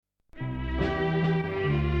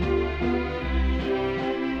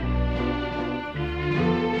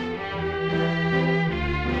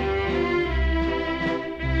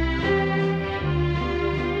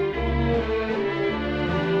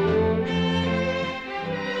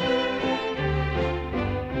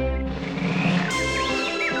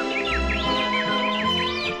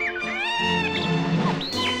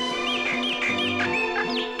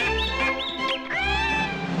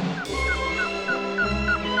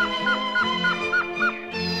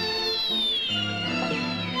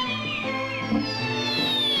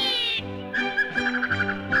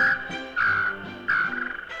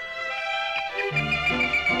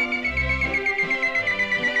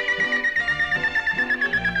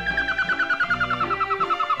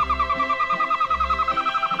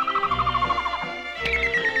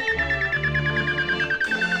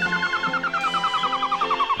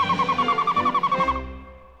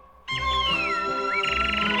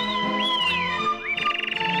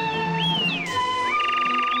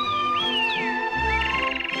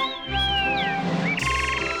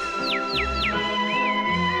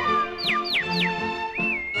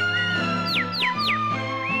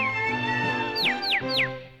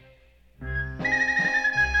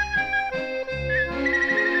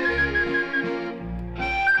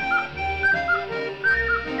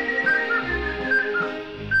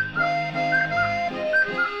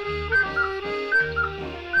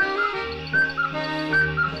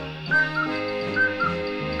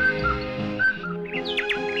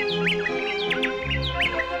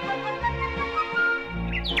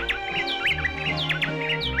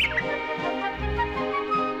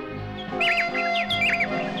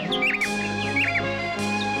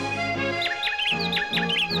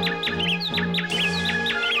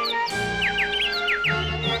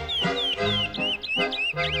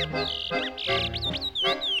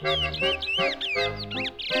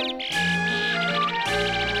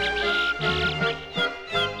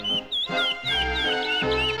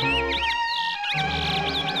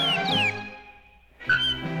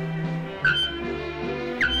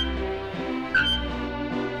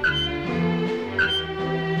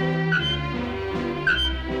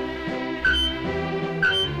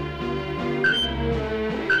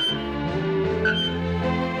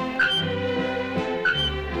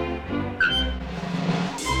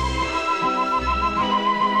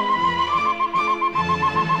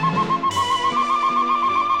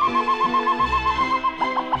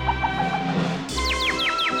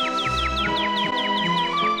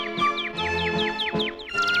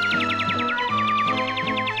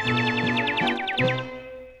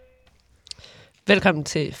Velkommen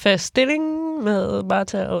til Fast Stilling med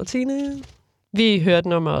Martha og Tine. Vi hørte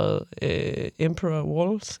nummeret Emperor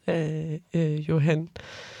Waltz af Johan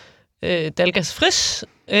Dalgas Frisch,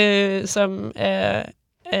 som er...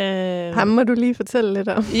 Ham må du lige fortælle lidt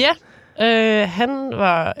om. Ja, han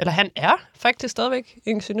er faktisk stadigvæk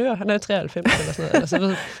ingeniør. Han er 93 eller sådan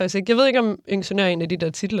noget. Altså, jeg ved ikke, om ingeniør er en af de der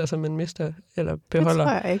titler, som man mister eller beholder. Det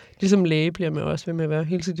tror jeg ikke. Ligesom læge bliver man også ved med at være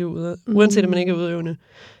hele sit liv ude, uanset at man ikke er udøvende.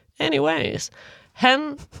 Anyways, han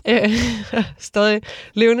stadig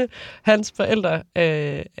levende. Hans forældre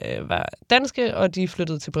var danske, og de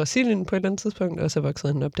flyttede til Brasilien på et eller andet tidspunkt, og så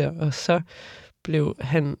voksede han op der. Og så blev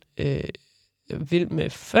han vild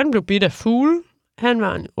med... Han blev bidt af fugle. Han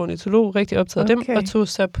var en ornitolog, rigtig optaget af dem, og tog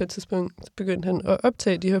så på et tidspunkt, begyndte han at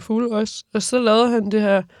optage de her fugle også. Og så lavede han det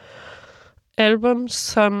her album,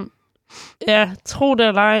 som, tro det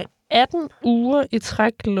eller ej, 18 uger i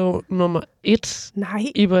træk lå nummer 1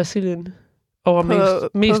 i Brasilien. Over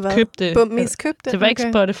mest købte. Mest købte? Det var ikke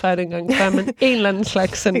Spotify dengang, men en eller anden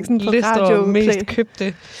slags liste over mest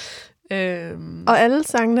købte. Og alle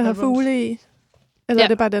sangene har fugle i? Eller er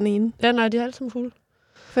det bare den ene? Ja, nej, de har alle sammen fugle.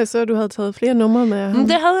 For så du havde taget flere numre med ham.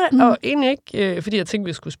 Det havde jeg, og egentlig ikke, fordi jeg tænkte,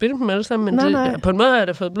 vi skulle spille dem alle sammen, men på en måde har jeg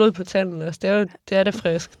da fået blod på tanden også. Det er da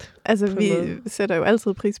friskt. Altså, vi sætter jo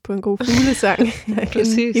altid pris på en god fuglesang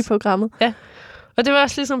i programmet. Ja, og det var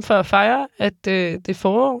også ligesom for at fejre, at det er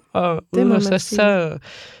forår, og ude hos os, så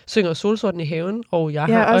synger solsorten i haven, og jeg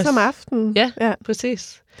har også om aftenen. Ja,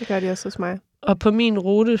 præcis. Det gør de også hos mig. Og på min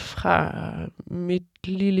rute fra mit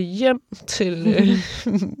lille hjem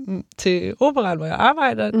til operaen, hvor jeg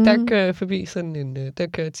arbejder, der kører jeg forbi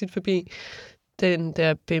tit forbi den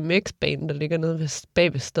der BMX-bane, der ligger nede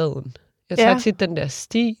bag ved staden. Jeg tager tit den der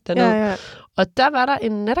sti dernede. Ja. Og der var der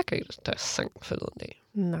en nattergal, der sang forleden dag.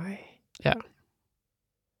 Nej. Ja.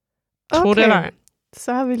 Tror det var.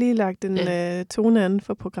 Så har vi lige lagt en tone an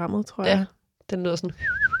for programmet, tror jeg. Ja, den lyder sådan.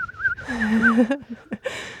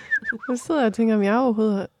 Nu sidder jeg og tænker, om jeg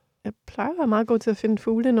overhovedet... Jeg plejer at være meget god til at finde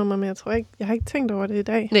fuglenummer, men jeg har ikke tænkt over det i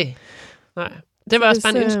dag. Nej. Det var også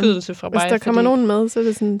bare en indskydelse fra mig. Hvis der kommer nogen med, så er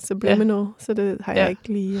det sådan subliminal, så det har jeg ikke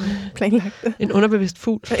lige planlagt. En underbevidst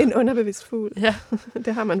fugl. En underbevidst fugl. Ja.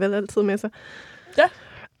 Det har man vel altid med sig. Ja.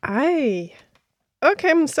 Ej.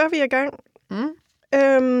 Okay, men så er vi i gang.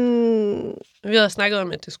 Vi havde snakket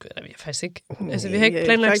om, at det skulle... Vi har faktisk ikke... Altså, vi har ikke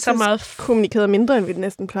planlagt så meget... kommunikeret mindre, end vi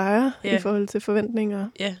næsten plejer, i forhold til forventninger.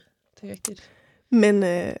 Ja, det er rigtigt. Men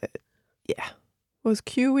vores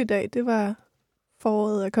cue i dag, det var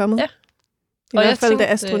foråret er kommet. Ja. I hvert fald det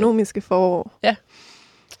astronomiske forår. Ja.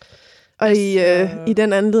 Og i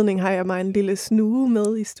den anledning har jeg mig en lille snue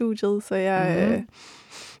med i studiet, så jeg...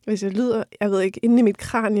 Hvis jeg lyder, jeg ved ikke, inde i mit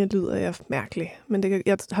kranie lyder jeg mærkelig, men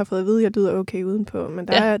jeg har fået at vide, at jeg lyder okay udenpå, men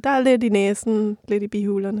der er lidt i næsen, lidt i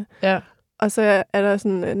bihulerne. Ja. Og så er der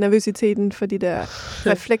sådan nervøsiteten for de der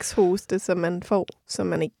reflekshoste, som man får, som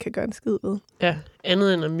man ikke kan gøre en skid ved. Ja,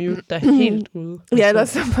 andet end at mute der helt ude. Ja, ellers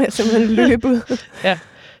så må jeg simpelthen løbe ud. Ja,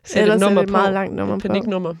 ellers er det et meget langt nummer på.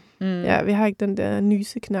 Paniknummer. Ja, vi har ikke den der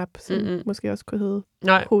nyseknap, som måske også kunne hedde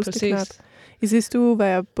hosteknap. Præcis. I sidste uge var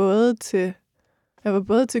jeg både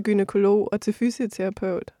til gynekolog og til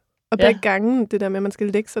fysioterapeut. Og begge gange, det der med, at man skal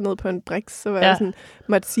lægge sig ned på en briks, så var jeg sådan,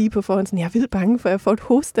 måtte sige på forhånd sådan, jeg er vildt bange for, at jeg får et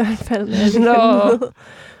hosteanfald.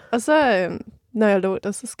 Og så, når jeg lå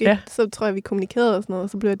der, så tror jeg, vi kommunikerede og sådan noget, og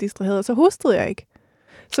så blev jeg distraheret, og så hostede jeg ikke.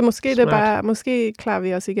 Så måske klarer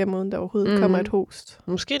vi os igennem, uden der overhovedet kommer et host.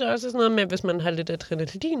 Måske der også er sådan noget med, hvis man har lidt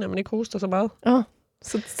adrenalin, når man ikke hoster så meget.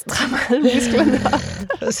 Så strammer alle musklerne op.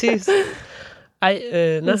 Præcis.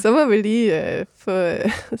 Så må vi lige få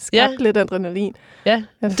skabt lidt adrenalin. Ja,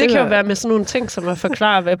 det kan jo være med sådan nogle ting, som at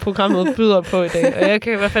forklare, hvad programmet byder på i dag. Og jeg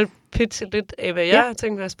kan i hvert fald pitche lidt af, hvad jeg har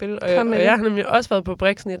tænkt mig at spille. Og jeg har nemlig også været på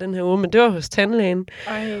Brixen i den her uge, men det var hos tandlægen.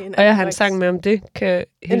 Og jeg har en sang med om det.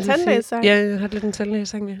 En tandlægesang? Ja, jeg har lidt en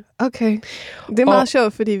tandlægesang med. Okay. Det er meget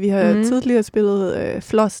sjovt, fordi vi har tidligere spillet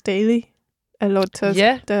Floss Daily af Lord Tusk,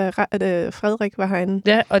 da Frederik var herinde.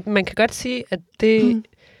 Ja, og man kan godt sige, at det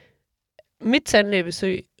mit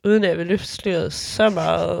tandlægebesøg, uden at jeg vil løfte sløret så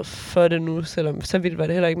meget for det nu, selvom så vildt var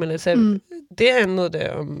det heller ikke, men altså, det handlede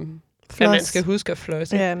der om, at man skal huske at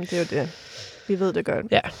flosse. Ja, men det er jo det. Vi ved det godt.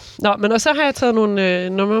 Ja. Nå, men og så har jeg taget nogle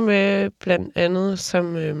numre med, blandt andet,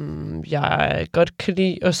 som jeg godt kan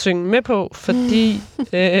lide at synge med på, fordi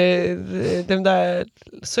dem, der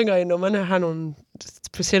synger i numrene, har nogle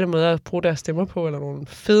specielle måder at bruge deres stemmer på, eller nogle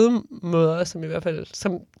fede måder, som i hvert fald,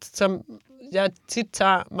 som jeg tit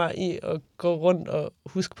tager mig i at gå rundt og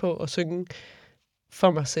huske på at synge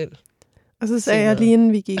for mig selv. Og så sagde jeg lige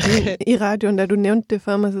inden vi gik i radioen, da du nævnte det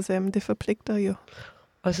for mig, så sagde jeg, men det forpligter jo.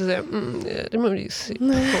 Og så sagde jeg, ja, det må vi lige se på.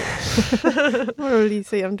 Må du lige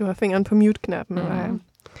se, om du har fingeren på mute-knappen.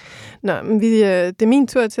 Nå, men det er min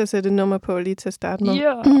tur til at sætte et nummer på lige til at starte med.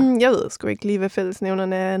 Jeg ved sgu ikke lige, hvad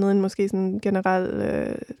fællesnævnerne er, andet end måske sådan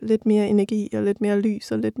generelt lidt mere energi, og lidt mere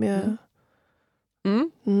lys, og lidt mere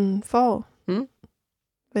forår.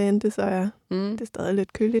 Hvad end det så er. Det er stadig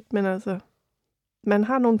lidt køligt, men altså, man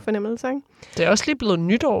har nogle fornemmelser, ikke? Det er også lige blevet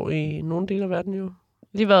nytår i nogle dele af verden jo.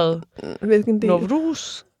 Lige været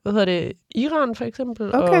Novruz, Iran for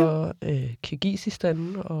eksempel, og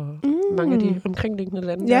Kirgisistan og mange af de omkringliggende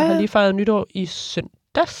lande, der har lige fejret nytår i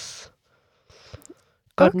søndags.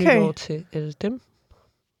 Godt nytår til alle dem.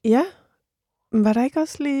 Ja. Var der ikke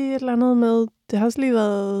også lige et eller andet med, det har også lige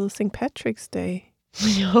været St. Patrick's Day?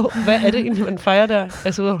 Jo, hvad er det egentlig, man fejrer der?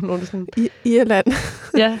 Altså, nogen sådan... Irland.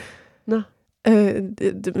 Ja, nå.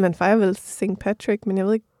 Man fejrer vel St. Patrick, men jeg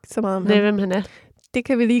ved ikke så meget om ham. Hvem han er. Det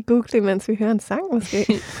kan vi lige google, mens vi hører en sang,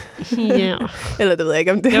 måske. Ja. Eller det ved jeg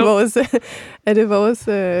ikke, om det er vores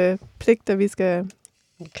pligt, at vi skal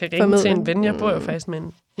kan ringe til en ven. Jeg bor jo faktisk med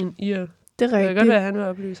en ir. Det er rigtigt. Det kan godt være, at han vil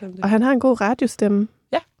oplyse om det. Og han har en god radiostemme.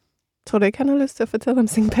 Ja. Tror du ikke, han har lyst til at fortælle om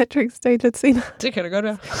St. Patrick's Day lidt senere? Det kan det godt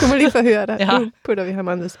være. Du må lige få høre dig. Ja. Nu putter vi ham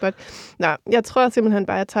on the spot. Nå, jeg tror simpelthen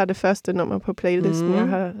bare, at jeg tager det første nummer på playlisten, jeg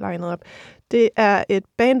har legnet op. Det er et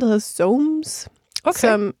band, der hedder ZOMES. Okay.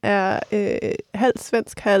 Som er halvt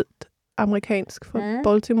svensk, halvt amerikansk fra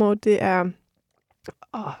Baltimore. Det er,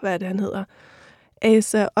 hvad er det, han hedder?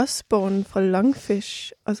 Asa Osborne fra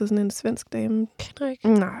Lungfish, og så sådan en svensk dame.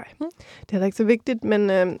 Nej, det er da ikke så vigtigt, men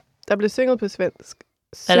der blev synget på svensk.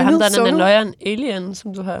 Er det ham, der er den nøjeren alien,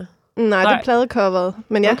 som du har? Nej, det er pladecoveret.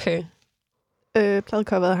 Men ja, okay.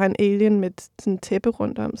 Pladecoveret har en alien med sådan en tæppe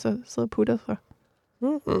rundt om, så sidder putter fra.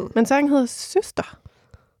 Men sangen hedder Syster.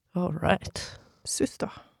 Alright.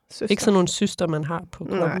 Syster. Ikke sådan nogle syster, man har på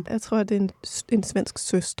kroppen. Nej, jeg tror, det er en svensk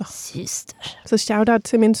søster. Syster. Så shout-out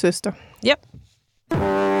til min søster. Yep.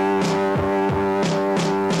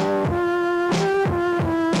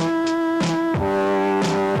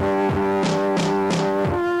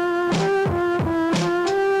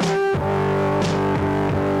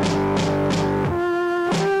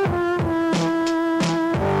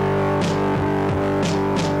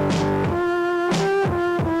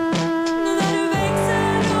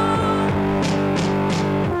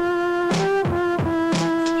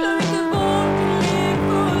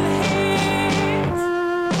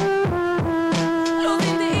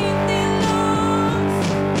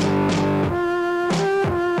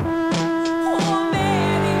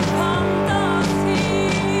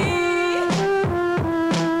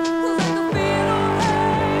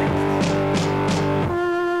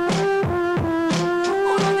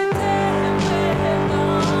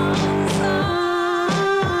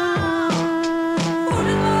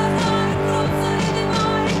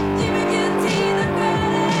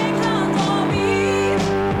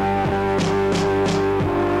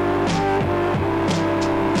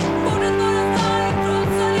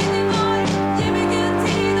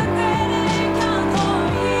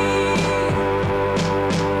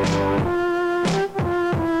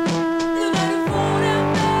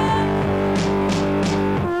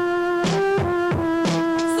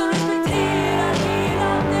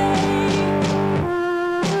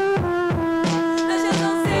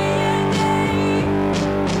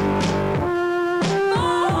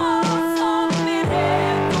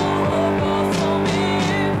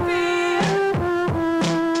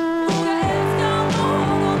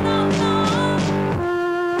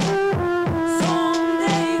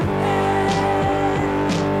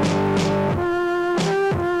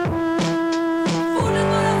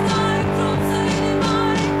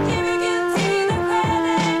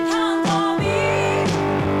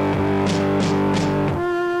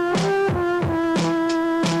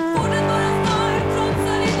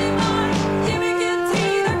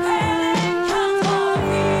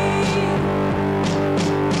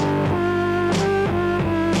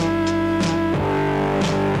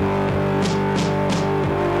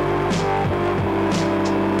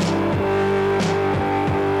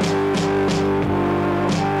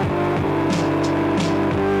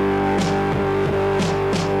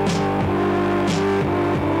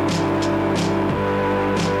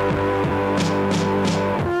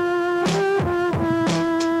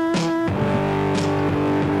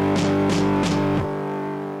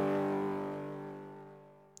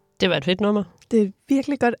 Det var et fedt nummer. Det er et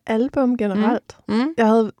virkelig godt album generelt. Jeg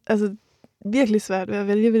havde virkelig svært ved at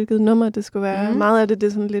vælge, hvilket nummer det skulle være. Meget af det er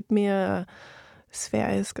sådan lidt mere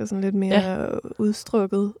sfærisk og sådan lidt mere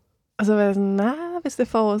udstrukket. Og så var jeg sådan, hvis det er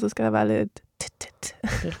forår, så skal der være lidt...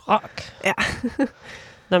 Lidt rock. Ja.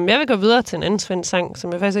 Nå, men jeg vil gå videre til en anden svensk sang,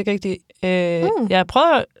 som jeg faktisk ikke rigtig... Jeg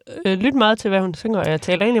prøver at lytte meget til, hvad hun synger, og jeg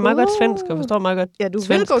taler egentlig meget godt svensk, og forstår meget godt Ja, du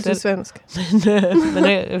svensk vil gå til svensk. men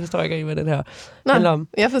jeg forstår ikke, hvad den her handler om.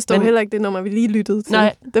 Jeg forstår heller ikke det nummer, vi lige lyttede til.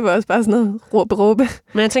 Nej. Det var også bare sådan noget råbe.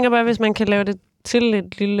 Men jeg tænker bare, hvis man kan lave det til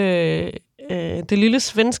et lille... det lille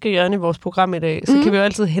svenske hjørne i vores program i dag, så kan vi jo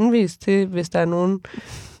altid henvise til, hvis der er nogen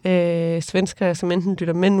svenskere, som enten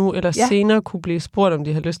lytter med nu, eller senere kunne blive spurgt, om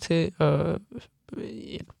de har lyst til at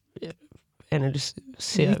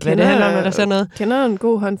analysere, hvad det handler om, eller sådan noget. Vi kender en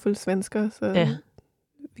god håndfuld svensker, så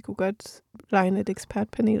vi kunne godt line et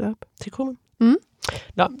ekspertpanel op. Det kunne man.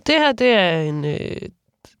 Nå, det her, det er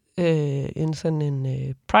en sådan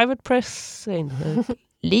en private press, en hedder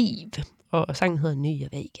Liv, og sangen hedder Nya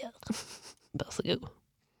Va. Varsågod.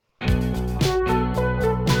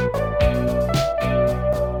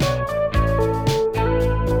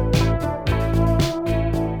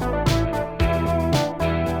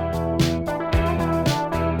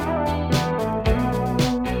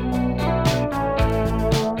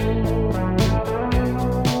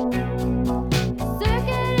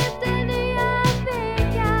 Vägar blir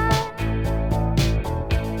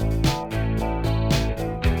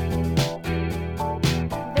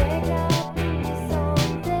som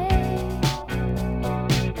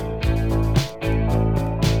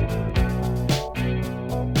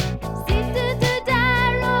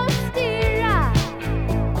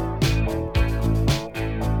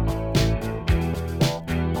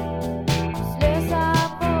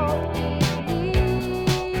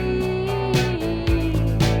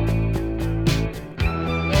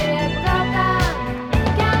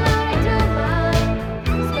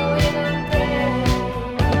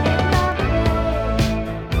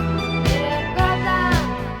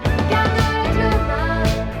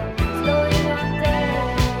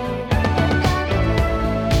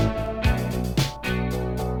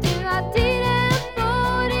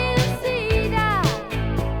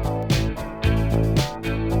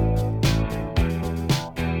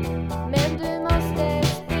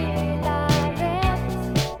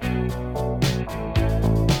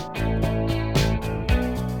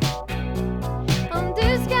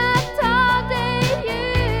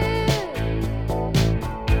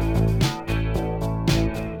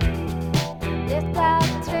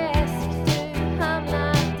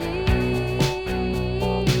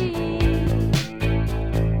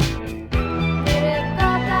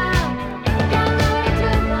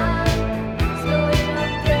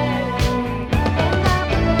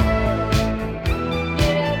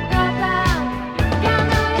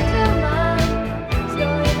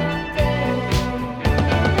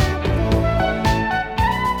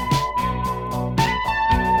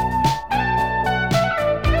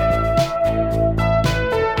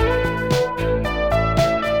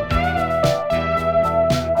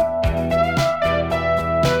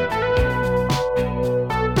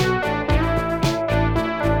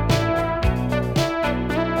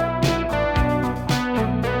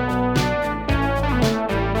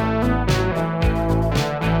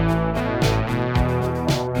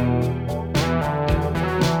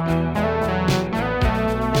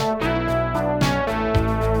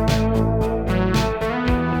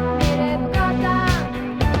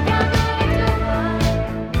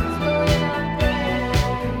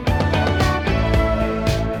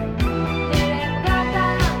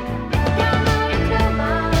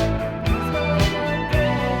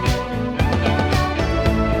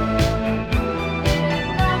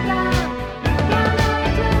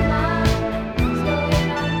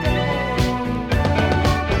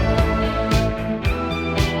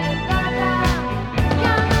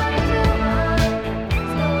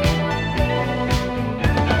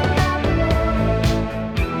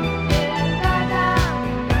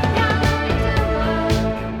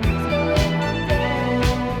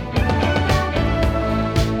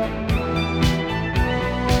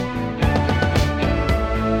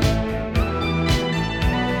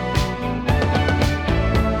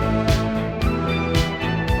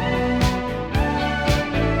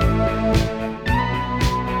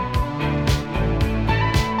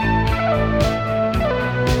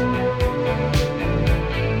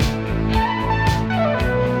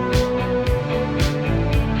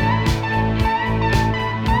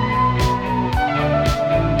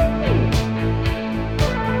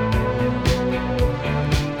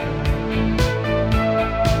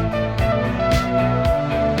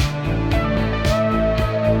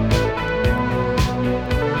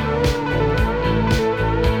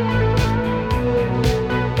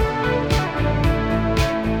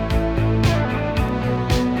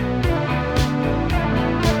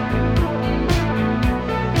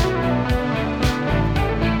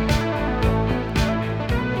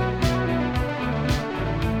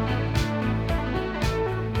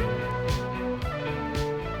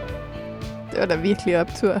Det var da virkelig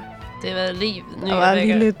optur. Det har været liv. Der var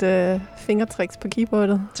lige lidt fingertricks på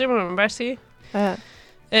keyboardet. Det må man bare sige. Ja.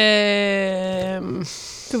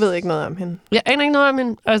 Du ved ikke noget om hende? Jeg aner ikke noget om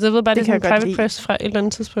hende. Altså, jeg ved bare, det er sådan en private press fra et eller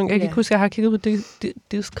andet tidspunkt. Jeg kan ikke huske, at jeg har kigget på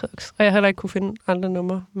Discogs, og jeg har heller ikke kunne finde andre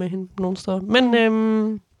numre med hende nogen steder. Men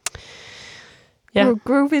ja.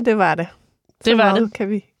 Groovy, det var det. Det var det. Kan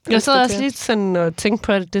vi jeg sad også lige sådan og tænkte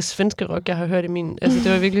på, at det svenske rock, jeg har hørt i min... Altså,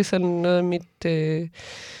 det var virkelig sådan noget af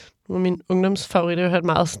min ungdomsfavorit. Jeg har hørt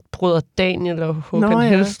meget Brødre Daniel og Håkan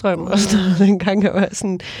Hellstrøm og sådan noget, dengang jeg var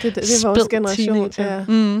sådan det er vores generation,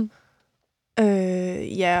 teenager.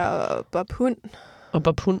 Ja, og Bob Hund. Og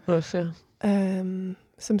Bob Hund også, ja.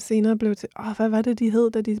 Som senere blev til... hvad var det, de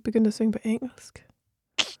hed, da de begyndte at synge på engelsk?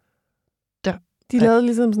 De lavede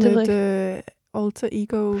ligesom sådan et alter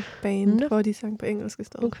ego band, hvor de sang på engelsk i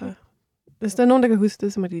stedet for. Hvis der er nogen, der kan huske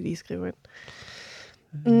det, så må de lige skrive ind.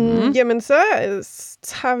 Jamen, så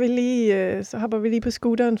hopper vi lige på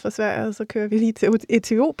scooteren fra Sverige, og så kører vi lige til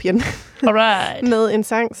Etiopien. Alright. Med en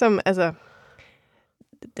sang, som, altså,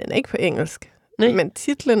 den er ikke på engelsk, men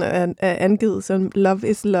titlen er angivet som Love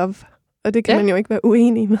is Love, og det kan man jo ikke være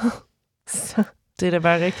uenig med. Så det er da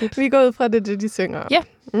bare rigtigt. Vi går ud fra det, de synger om. Ja,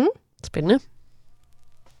 spændende.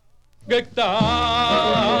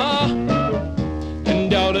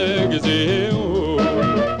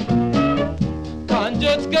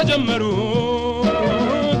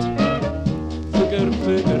 ጀመሩት ፍቅር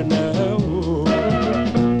ፍቅር ነው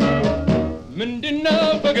ምንድነው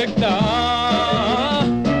ፈገግታ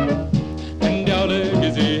እንዲያው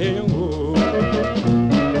ለጊዜው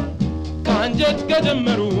ከአንጀት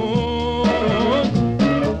ከጀመሩት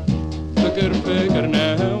ፍቅር ፍቅር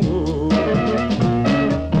ነው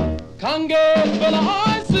ከአንገት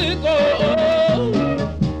በላይ ስቆ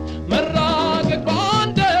መራቀቅ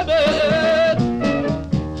ባንደበት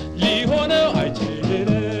ሊሆነው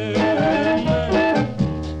አይችልም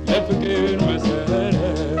ለፍቅር መሰረት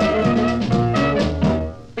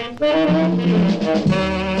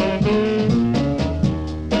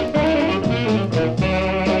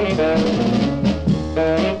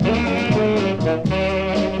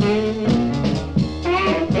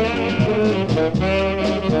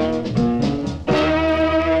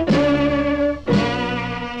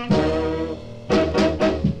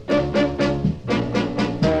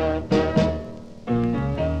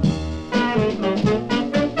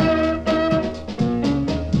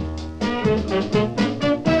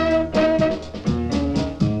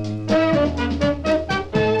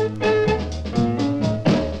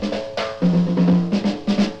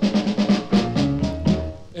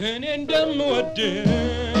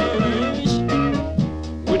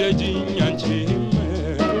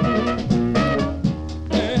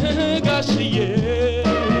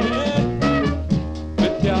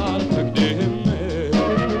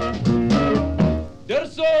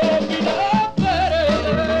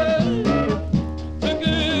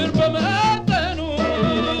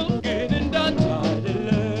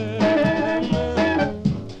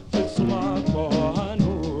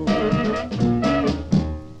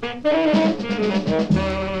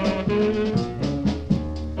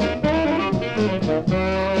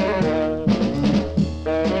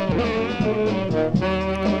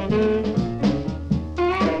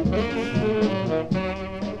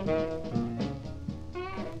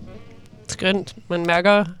Skønt. Man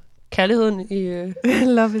mærker kærligheden i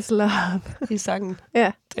Love is Love i sangen.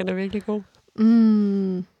 Ja. Den er virkelig god.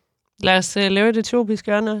 Lad os lave et etiopisk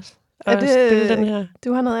hjørne også. Og det, spille den her.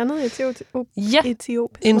 Du har noget andet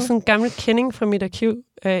etiopisk? En sådan gammel kending fra mit arkiv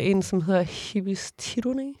af en, som hedder Hibist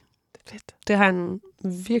Tiruneh. Fedt. Det har en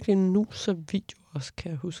virkelig nuser video også,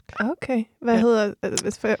 kan jeg huske. Okay. Hvad hedder,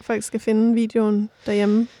 hvis folk skal finde videoen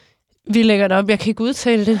derhjemme? Vi lægger det op. Jeg kan ikke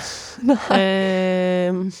udtale det.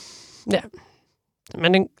 Ja.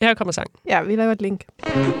 Men her kommer sang. Ja, vi laver et link.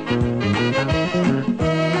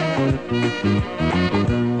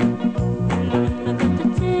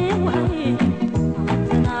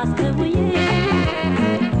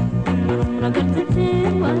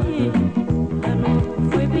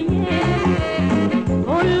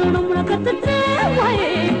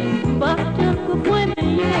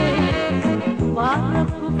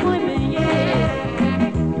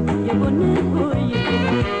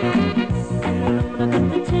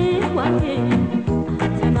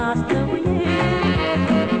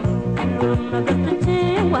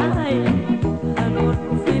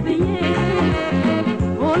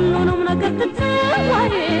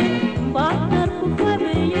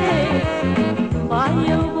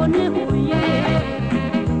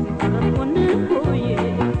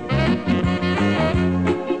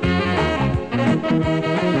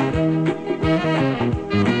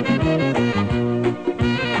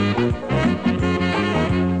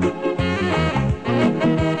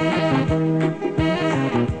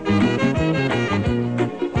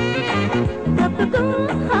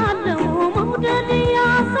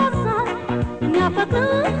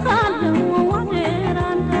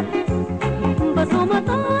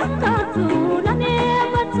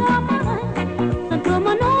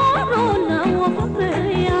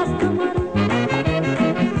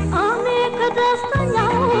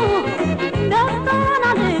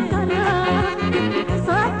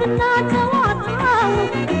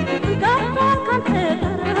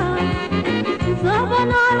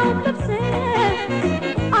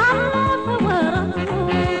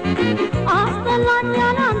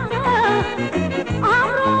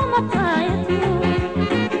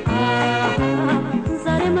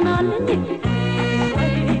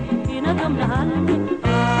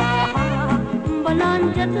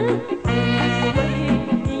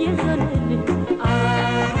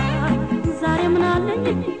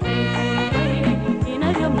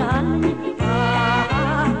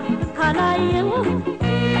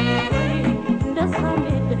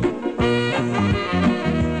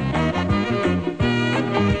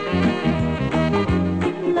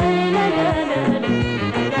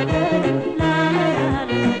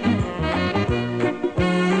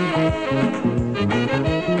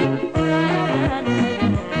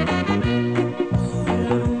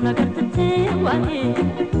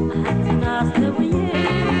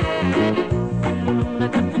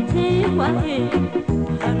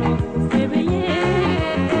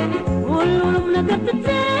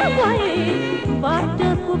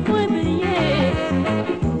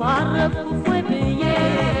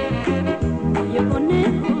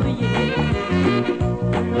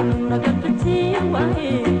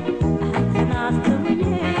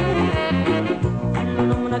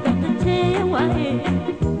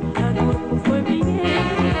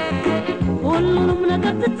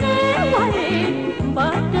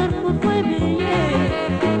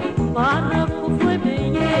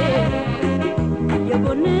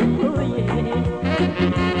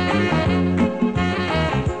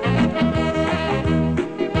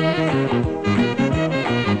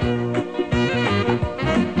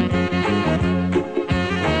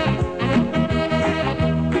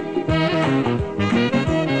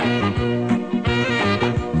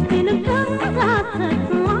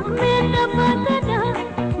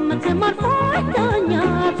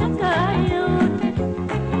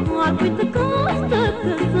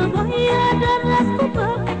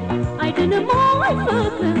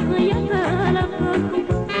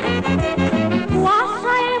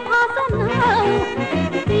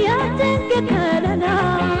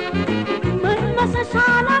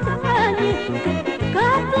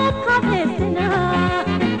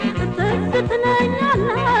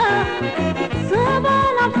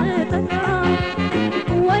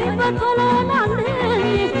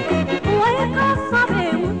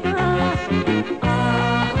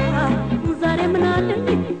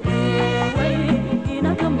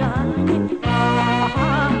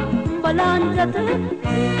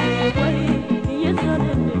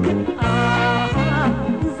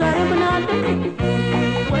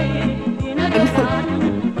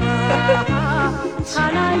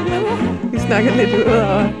 Vi snakker lidt ud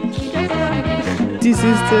over de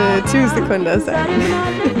sidste 20 sekunder af sangen.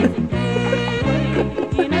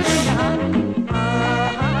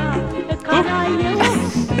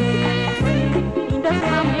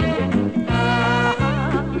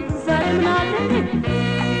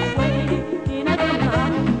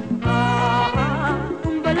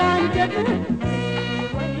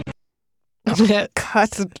 Ja,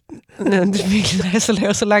 cut. Det er virkelig nice at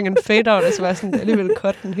lave så lang en fade-out, og så var sådan alligevel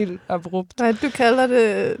cut den helt abrupt. Nej, du kalder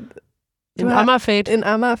det... En Amager-fade. En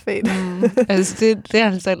Amager-fade. Altså, det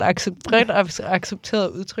er altså et bredt accepteret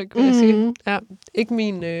udtryk, vil jeg sige. Ja, ikke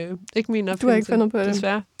min opfindelse. Du har ikke fundet på det?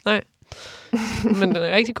 Desværre, nej. Men den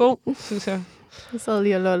er rigtig god, synes jeg. Jeg sad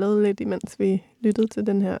lige og lollede lidt, imens vi lyttede til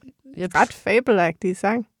den her ret fabelagtige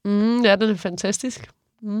sang. Ja, den er fantastisk.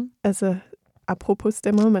 Altså, apropos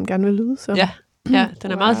stemmer, man gerne vil lyde som. Ja,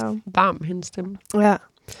 den er meget varm, hendes stemme. Ja.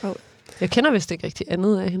 Jeg kender vist ikke rigtig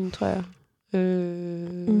andet af hende, tror jeg.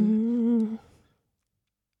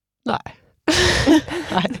 Nej.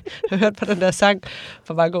 Nej, jeg hørte på den der sang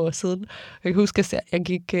for mange år siden. Jeg kan huske, at jeg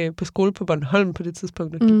gik på skole på Bornholm på det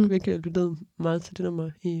tidspunkt, og gik virkelig lyttede meget til det nummer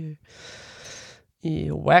i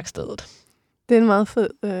værkstedet. Det er en meget fed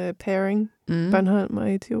pairing, Bornholm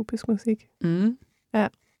og etiopisk musik. Ja.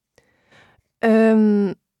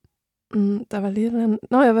 Der var lige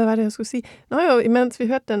noget... hvad var det, jeg skulle sige? Imens vi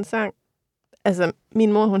hørte den sang... Altså,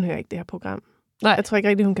 min mor, hun hører ikke det her program. Nej. Jeg tror ikke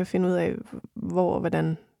rigtig, hun kan finde ud af, hvor og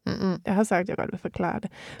hvordan... Jeg har sagt, at jeg godt vil forklare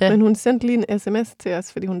det. Ja. Men hun sendte lige en sms til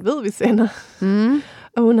os, fordi hun ved, vi sender.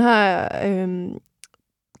 Og hun har...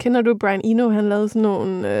 kender du Brian Eno? Han lavede sådan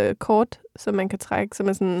nogle kort, som man kan trække, som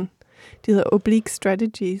er sådan... De hedder oblique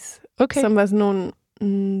strategies. Okay. Som var sådan nogle...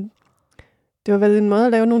 det var vel en måde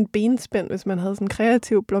at lave nogle benspænd, hvis man havde sådan en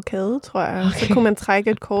kreativ blokade, tror jeg. Okay. Så kunne man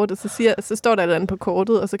trække et kort, og så står der et eller andet på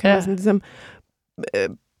kortet, og så kan man sådan ligesom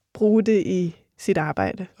bruge det i sit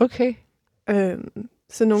arbejde. Okay.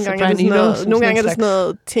 Så nogle gange er det sådan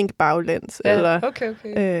noget tænk baglæns,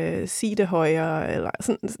 eller sig det højere, eller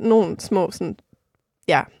sådan nogle små sådan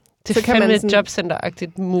ja. Det Så er kan fandme man et sådan-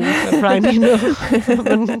 jobcenter-agtigt move af Brian Eno.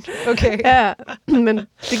 Men okay. Ja, men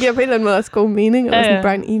det giver på en eller anden måde også god mening. Eller Ja, sådan ja.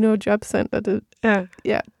 Brian Eno Jobcenter, det Ja.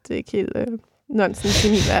 er ikke helt nonsens i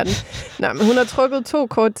min verden. Nej, men hun har trukket 2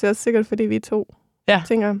 kort til os, sikkert fordi vi er 2. Ja.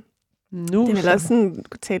 Tænker, Nu det er vel så. også sådan,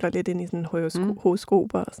 taler lidt ind i sådan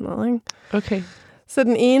horoskoper og sådan noget, ikke? Okay. Så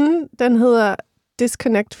den ene, den hedder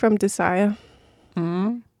Disconnect from Desire.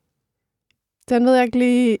 Mm. Den ved jeg ikke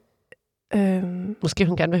lige... Måske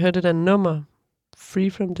hun gerne vil høre det der nummer.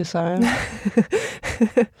 Free from Desire.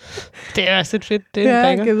 Det er også et fedt. Det er en jeg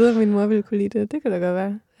banger. kan vide, om min mor ville kunne lide det. Det kan da godt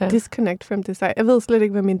være. Ja. Disconnect from Desire. Jeg ved slet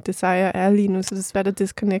ikke, hvad min desire er lige nu, så det er svært at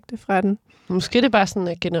disconnecte fra den. Måske det er bare sådan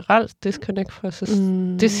et generelt disconnect for sig.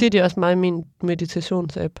 Det siger de også meget i min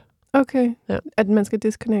meditationsapp. Okay. Ja. At man skal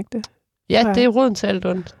disconnecte. Ja, Ja. det er roden til alt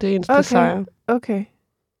ondt. Det er ens Okay. desire. Okay.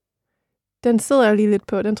 Den sidder jeg lige lidt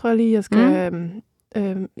på. Den tror jeg lige, jeg skal...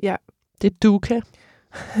 ja. Det er dukkha.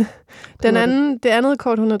 Det andet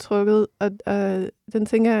kort, hun har trukket, og den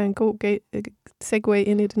tænker jeg er en god segue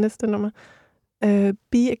ind i det næste nummer.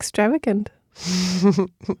 Be extravagant.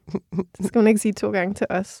 Det skal man ikke sige 2 gange til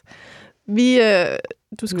os. Vi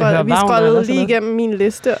scrollede lige igennem min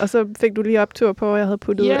liste, og så fik du lige optur på, at jeg havde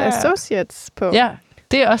puttet Associates på. Ja,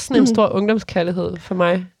 det er også sådan en stor ungdomskærlighed for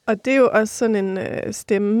mig. Og det er jo også sådan en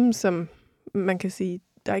stemme, som man kan sige,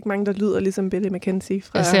 der er ikke mange, der lyder ligesom Billy McKenzie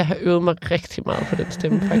fra... Altså, jeg har øvet mig rigtig meget på den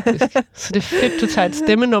stemme, faktisk. Så det er fedt, du tager et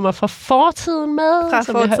stemmenummer fra fortiden med. Fra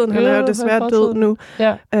fortiden, han er jo desværre død nu.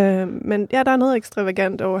 Ja. Men ja, der er noget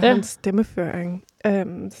ekstravagant over hans stemmeføring.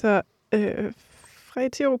 Så fra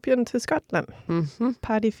Etiopien til Skotland. Mm-hmm.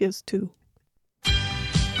 Party Fears 2.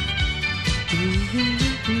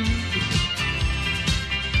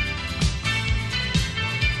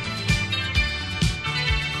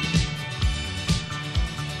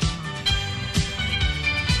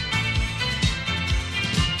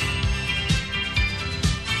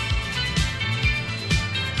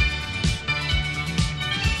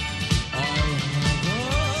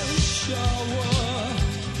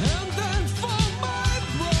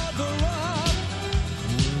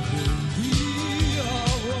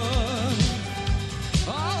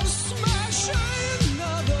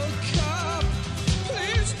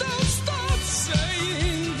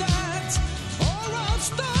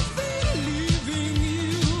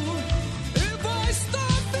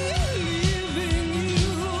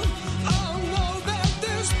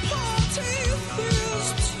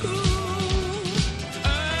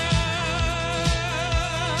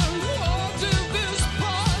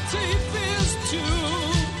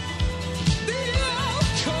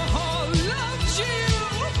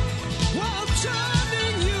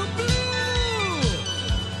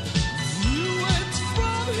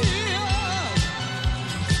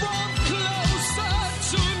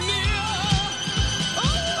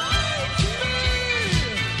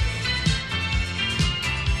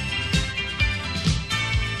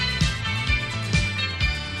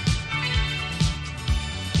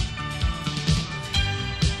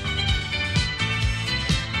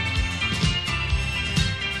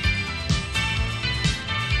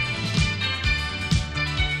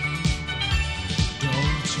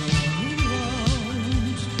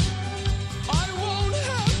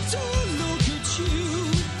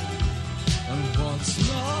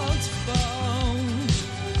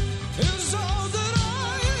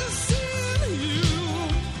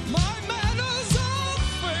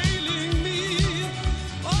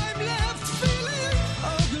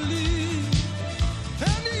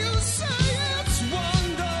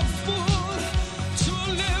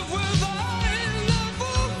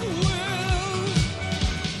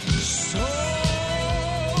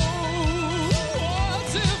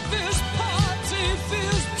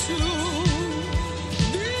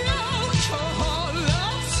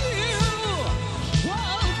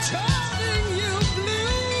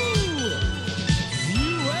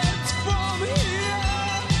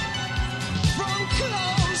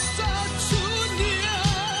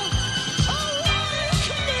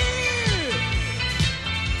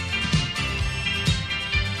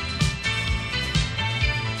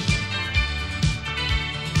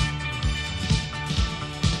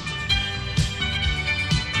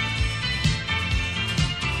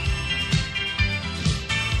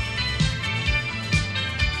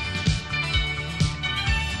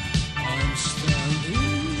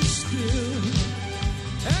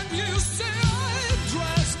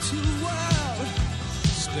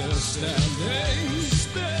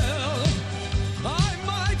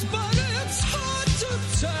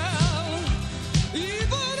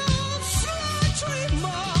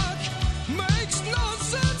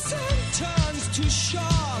 to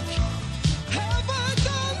shock. Have I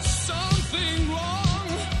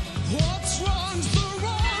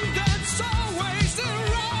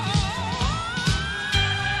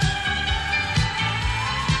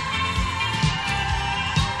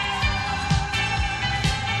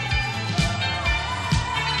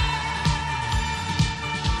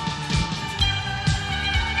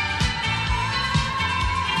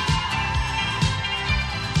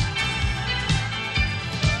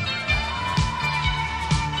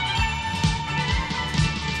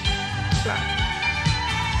Klar.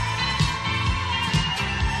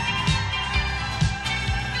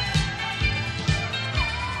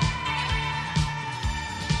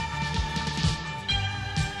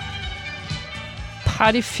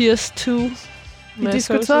 Party Fierce 2. Vi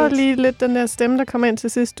diskuterede lige lidt den der stemme, der kommer ind til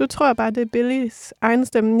sidst. Du tror bare, det er Billys egen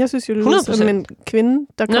stemme. Jeg synes jo, det lyder som en kvinde,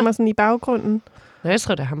 der kommer sådan i baggrunden. Nej, jeg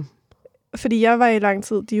tror, det er ham. Fordi jeg var i lang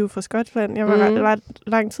tid, de er jo fra Skotland, jeg var ret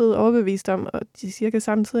lang tid overbevist om, og de cirka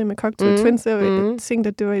samtidig med Cocteau Twins, jeg tænkte,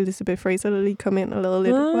 at det var Elizabeth Fraser, der lige kom ind og lavede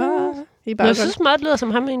lidt i baggrunden. Jeg synes meget, det lyder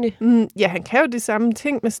som ham egentlig. Ja, han kan jo de samme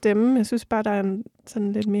ting med stemmen. Jeg synes bare, der er en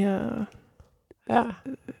sådan lidt mere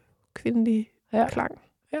kvindelig klang.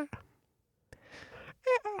 Ja.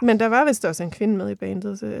 Men der var vist også en kvinde med i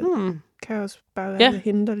bandet, så det kan også bare være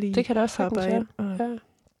hende, der lige det kan det også hopper ind.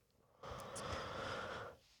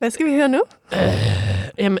 Hvad skal vi høre nu?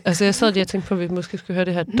 Jamen, altså jeg sad lige og tænkte på, at vi måske skulle høre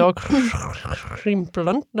det her Dog Cream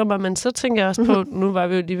Blonde nummer, men så tænker jeg også på, nu var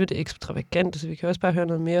vi jo lige ved det ekstravagante, så vi kan også bare høre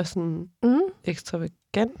noget mere sådan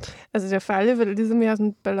ekstravagant. Altså det er farligt, for det er ligesom jeg har sådan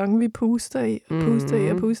en ballon, vi puster i,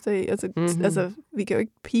 og puster i. Altså vi kan jo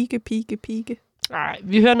ikke pike. Nej,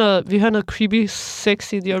 vi hører noget creepy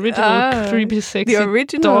sexy, the original creepy sexy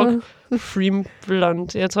Dog Cream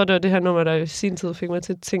Blonde. Jeg tror, det var det her nummer, der i sin tid fik mig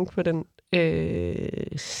til at tænke på den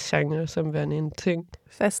genre som værende en ting.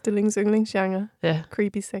 Yndlingsgenre. Ja.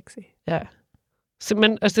 Creepy sexy. Ja. Så,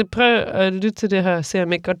 men altså, prøv at lytte til det her, og se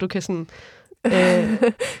om ikke godt du kan sådan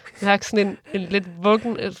mærke sådan en lidt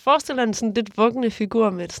vuggen, forestil dig en sådan lidt vuggende figur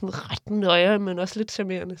med et sådan ret nøje, men også lidt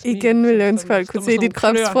charmerende smil. Igen vil jeg ønske, folk kunne se dit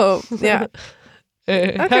kropssprog. Ja.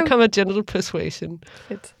 Okay. Her kommer Gentle Persuasion.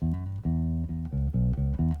 Fedt.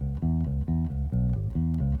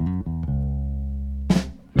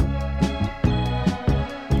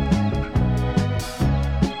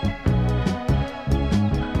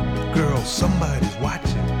 Girl, somebody's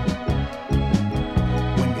watching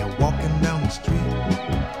when you're walking down the street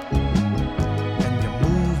and you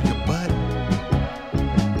move your butt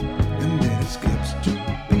and then it skips 2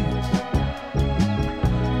 beats.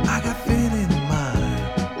 I got fit in mind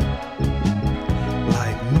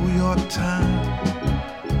like New York time,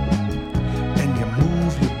 and you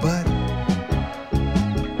move your butt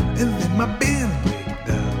and then my band break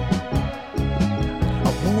down.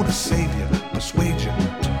 I wanna save you, persuade you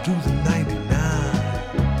to do the 99.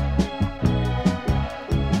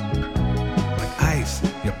 Like ice,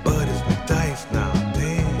 your butt is like dice now,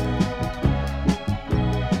 damn.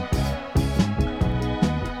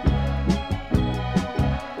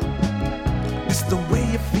 It's the way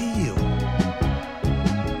you feel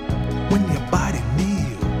when your body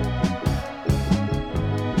kneel.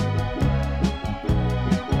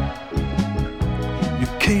 You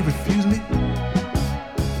can't refuse me,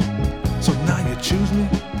 so now you choose me.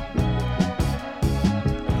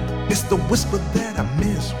 It's the whisper that I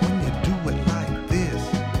miss when you do it like this.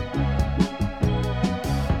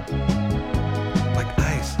 Like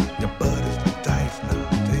ice, your butt is like dice now,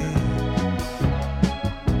 damn.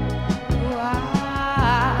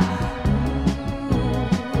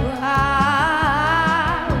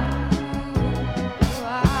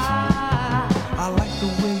 I like the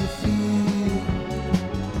way you feel,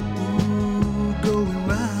 ooh, going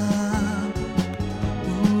round,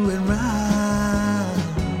 ooh, and round.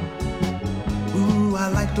 Ooh, I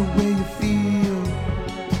like the way you feel,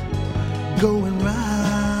 going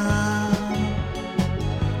round,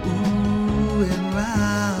 ooh, and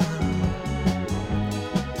round.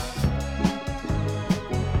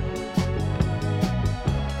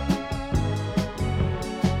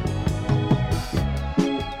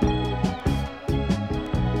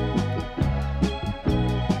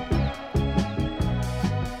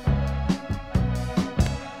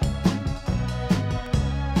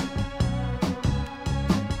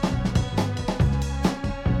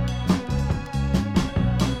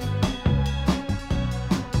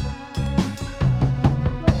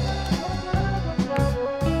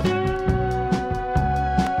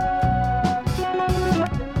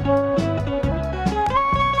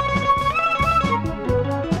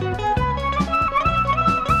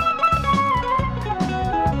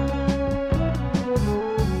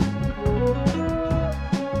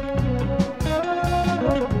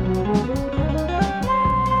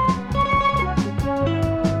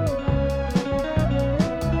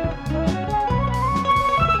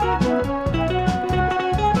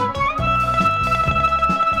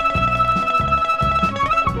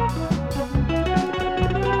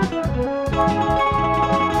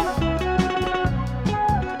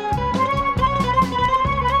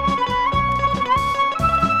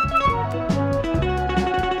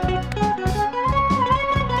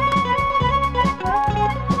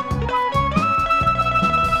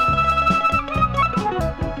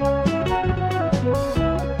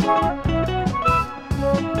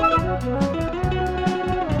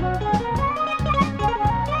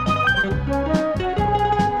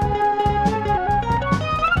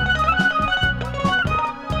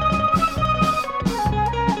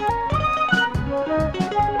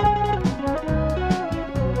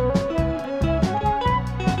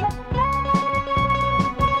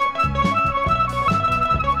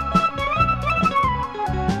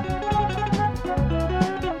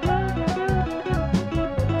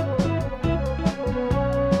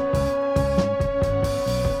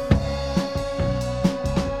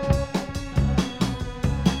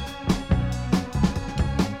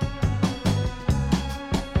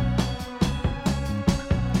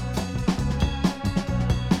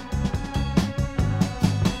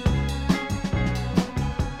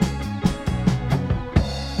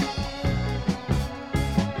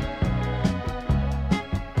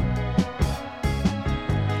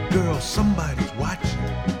 Girl, somebody's watching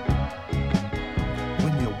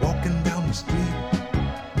when you're walking down the street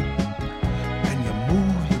and you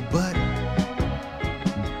move your butt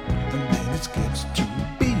and then it skips 2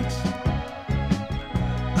 beats.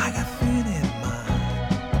 I got thin in mind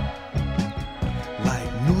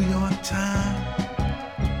like New York time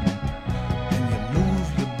and you move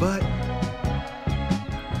your butt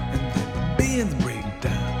and then the bands break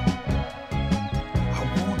down. I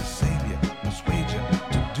wanna save you, persuade you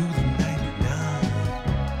to do the 99.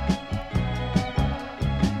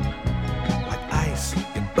 Like ice,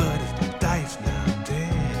 your butt is like dice now,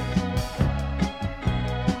 damn.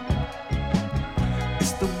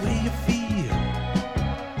 It's the way you feel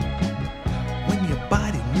when your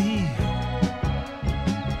body kneels.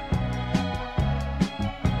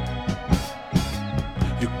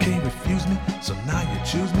 You can't refuse me, so now you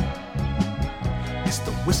choose me. It's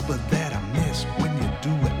the whisper that I miss when you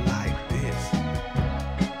do it like this.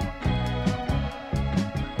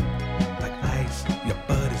 Like ice, your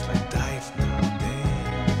butt is like dice now, damn.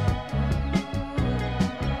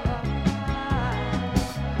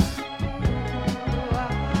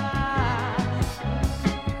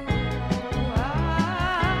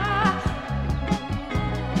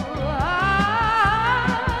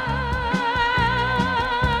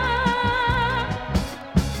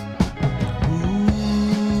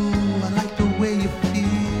 Ooh, I like the way you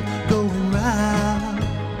feel going round.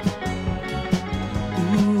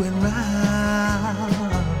 Ooh, and round.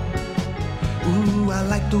 Ooh, I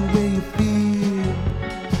like the way you feel.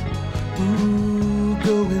 Ooh,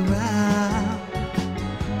 going round.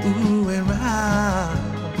 Ooh, and round.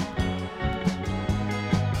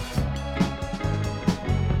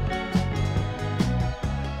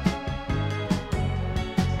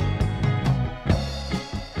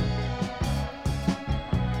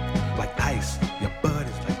 Like ice, your butt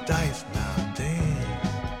is like dice now, damn.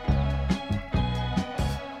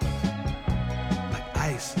 Like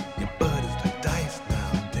ice, your butt is like dice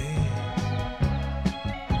now, damn.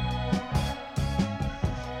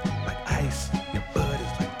 Like ice, your butt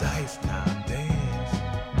is like dice now, damn.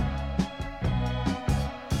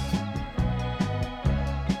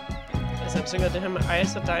 Altså, han synger det her med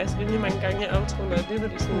ice og dice rimelig mange gange i outroen, og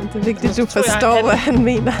alligevel sådan... Det er vigtigt, du Så tror jeg, forstår, han- hvad han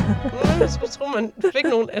mener. Jeg skulle tro, man fik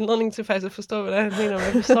nogen anledning til faktisk at forstå, hvad det er, han mener, men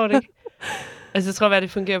jeg forstår det ikke. Altså, jeg tror, at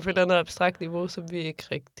det fungerer på et eller andet abstrakt niveau, som vi ikke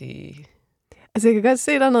rigtig... Altså, jeg kan godt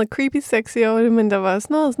se, der er noget creepy sexy over det, men der var også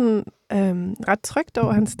noget sådan ret trygt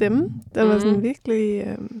over hans stemme. Der var sådan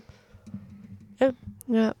virkelig...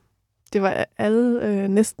 Ja. Det var alle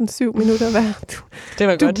næsten 7 minutter hver. Det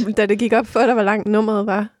var godt. Da det gik op for dig, hvor langt nummeret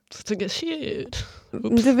var. Så tænkte jeg, shit.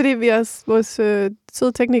 Det er fordi, vi også, vores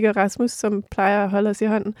søde tekniker Rasmus, som plejer at holde os i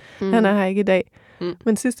hånden, han er her ikke i dag.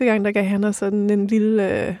 Men sidste gang, der gav han os sådan en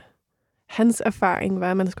lille... hans erfaring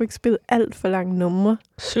var, at man skulle ikke spille alt for lange numre.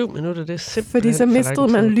 7 minutter, det er simpelthen Fordi så mistede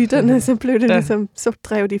man lytterne, så blev det Ja. ligesom, så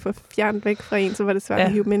drev de for fjernt væk fra en, så var det svært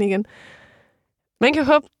at hive dem ind igen. Man kan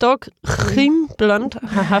håbe, dog Rim Blond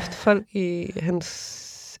har haft folk i hans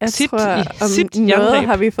Jeg sit, tror, i om sit noget jerngreb.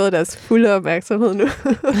 har vi fået deres fulde opmærksomhed nu.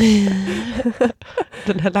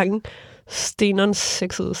 Den her lange, stenons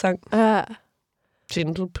sexede sang. Ja.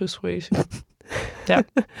 Gentle Persuasion. Ja,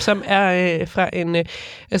 som er fra en...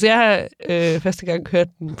 altså, jeg har første gang hørt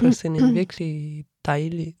den på sådan en virkelig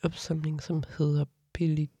dejlig opsamling, som hedder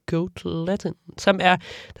Billy Goat Latin. Som er...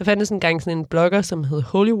 Der fandtes engang sådan en blogger, som hed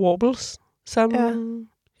Holy Warbles, som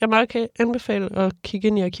jeg meget kan anbefale at kigge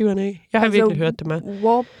ind i arkiverne af. Jeg har Altså, virkelig hørt det meget.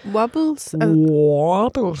 Wobbles?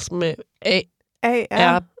 Warbles med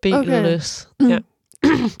A-R-B-L-S. Ja.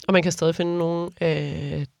 Og man kan stadig finde nogle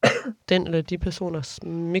af den eller de personers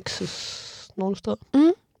mixes nogle steder.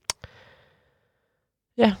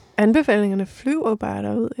 Ja. Anbefalingerne flyver bare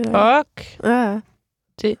derud. Og Ja.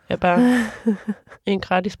 det er bare en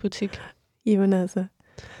gratis butik. Jamen altså,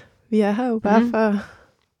 vi er her jo bare for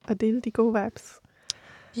at dele de gode vibes.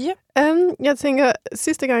 Ja. Jeg tænker,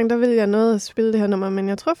 sidste gang, der ville jeg noget at spille det her nummer, men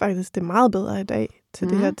jeg tror faktisk, det er meget bedre i dag til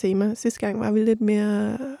det her tema. Sidste gang var vi lidt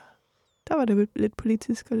mere... Der var det lidt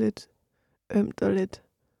politisk og lidt ømt og lidt...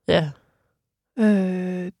 Ja.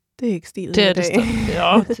 Det er ikke stilen Det er i det dag. stadig.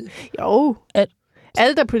 Jo.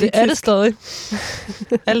 Alt er politisk. Det er det stadig.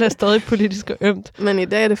 Alt er stadig politisk og ømt. Men i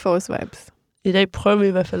dag er det forårsvibes. I dag prøver vi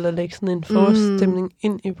i hvert fald at lægge sådan en forårsstemning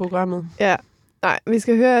ind i programmet. Ja. Nej, vi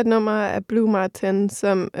skal høre et nummer af Blue Mar Ten,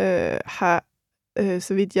 som har,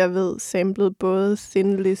 så vidt jeg ved, samlet både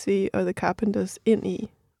Thin Lizzy og The Carpenters ind i.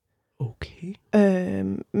 Okay.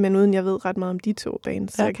 Men uden jeg ved ret meget om de to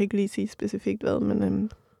bands, så jeg kan ikke lige sige specifikt hvad,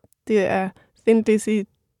 men det er Thin Lizzy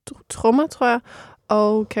trommer, tror jeg,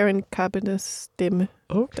 og Karen Carpenters stemme,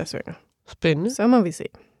 der synger. Spændende. Så må vi se.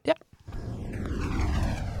 Ja.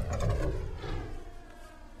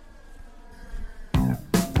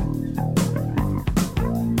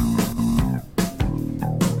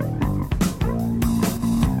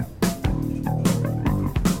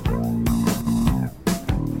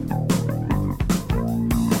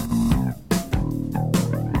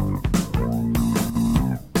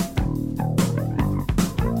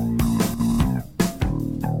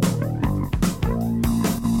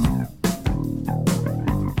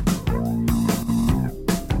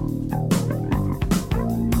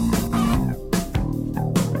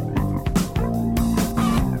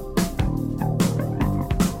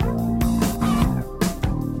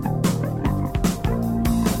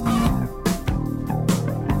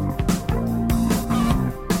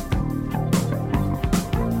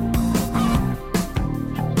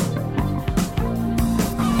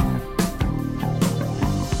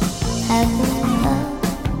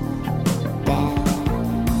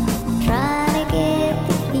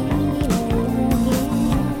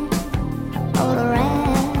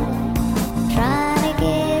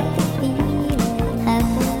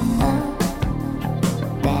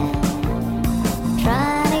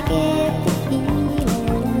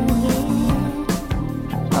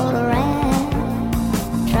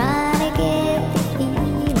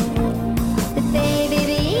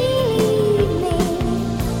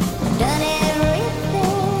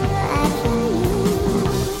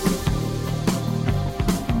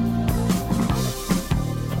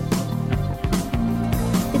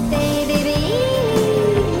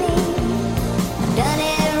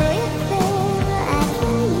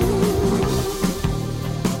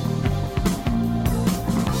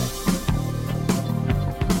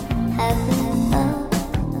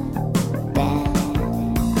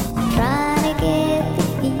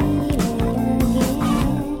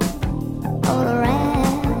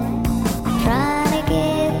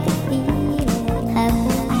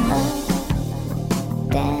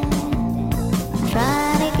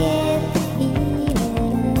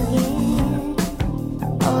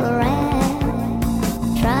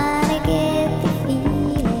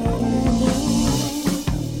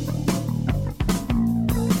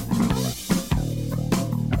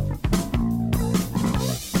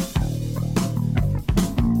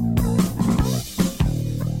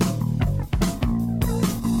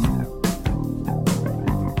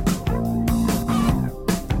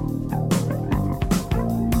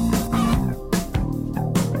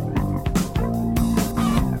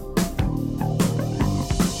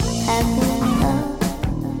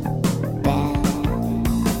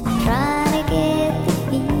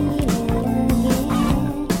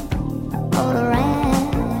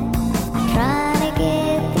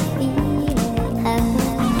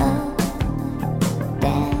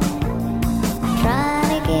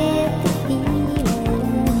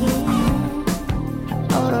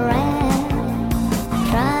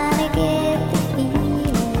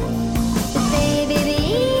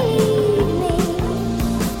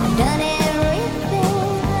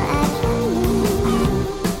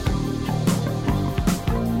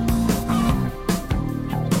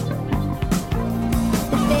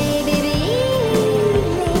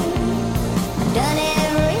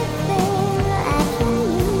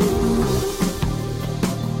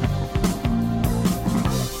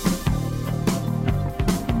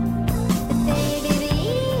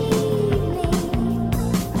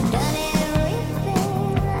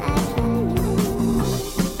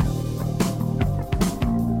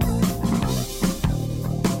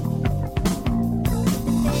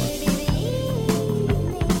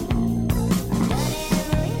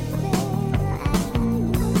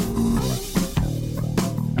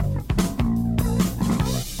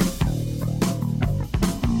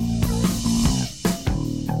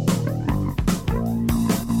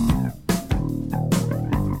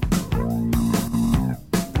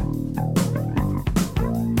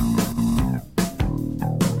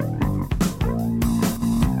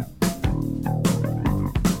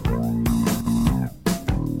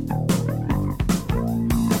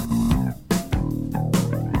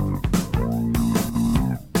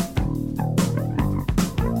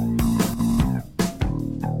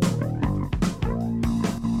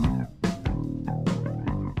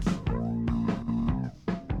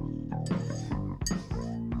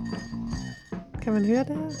 Kan man høre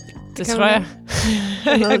det her? Det tror jeg.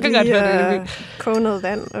 Jeg kan godt høre det. Koge noget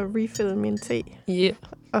vand og refill min te. Yeah.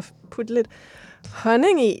 Og putte lidt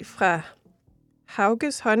honning i fra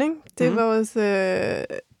Hauges Honning. Det er vores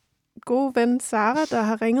gode ven Sara, der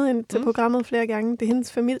har ringet ind til programmet flere gange. Det er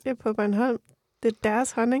hendes familie på Bornholm. Det er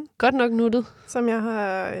deres honning. Godt nok nuttet. Som jeg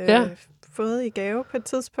har fået i gave på et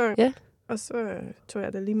tidspunkt. Ja. Og så tog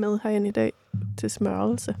jeg det lige med herind i dag til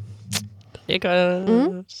smørelse. Ikke?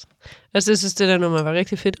 Altså, jeg synes, det der nummer var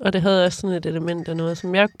rigtig fedt, og det havde også sådan et element af noget,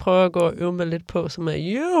 som jeg prøver at gå og øve mig lidt på, som er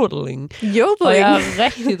yodeling. Og jeg er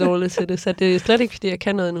rigtig dårlig til det, så det er slet ikke, fordi jeg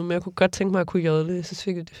kan noget nu, men jeg kunne godt tænke mig at kunne jodle. Jeg synes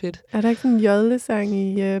virkelig, det er fedt. Er der ikke en jodlesang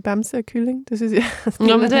i Bamse og Kylling? Det synes jeg.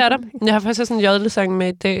 Nå, men det er der. Jeg har faktisk også en jodlesang med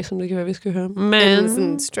i dag, som det kan være, vi skal høre. Men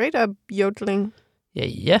sådan straight up yodeling.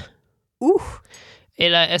 Ja.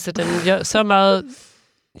 Eller, altså, den så meget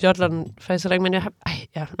jodler den faktisk ikke, men jeg har...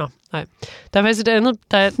 nej. Der er faktisk et andet,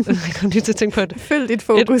 jeg kom lige til at tænke på et... Følg dit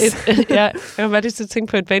fokus. Jeg kom bare lige til at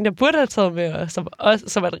tænke på et band, jeg burde have taget med, og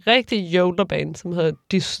som var et rigtig jodlerband, som hedder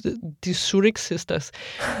de Zurich Sisters,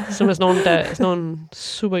 som er sådan nogle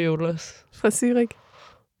super jodlers. Fra Zürich?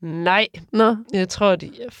 Nej. Nå. Jeg tror, de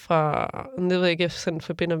er fra... Jeg ved ikke, jeg sådan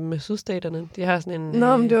forbinder dem med sydstaterne. De har sådan en...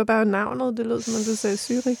 Nå, men det var bare navnet. Det lød som om du sagde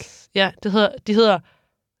Zürich. Ja, de hedder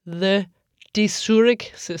The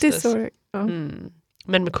Zurich Sisters. Det er så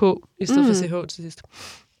Men med K, i stedet for CH til sidst.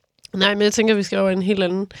 Nej, men jeg tænker, vi skal over en helt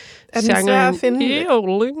anden Er den svær at finde?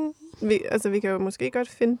 Yodeling. Vi kan jo måske godt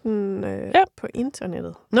finde den på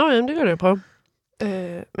internettet. Nå, jamen, det kan jeg prøve.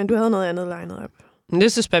 Men du havde noget andet legnet op. Men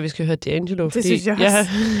jeg synes bare, vi skal høre D'Angelo, fordi synes jeg også.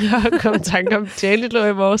 jeg har kommet i tanke om D'Angelo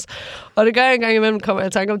i morges. Og det gør jeg en gang imellem, kommer jeg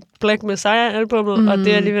i tanke om Black Messiah-albummet, og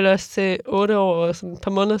det er alligevel også til 8 år og sådan et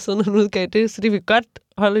par måneder siden, han udgav det, så det vil godt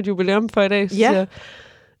holde et jubilæum for i dag. Ja.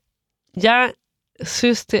 Jeg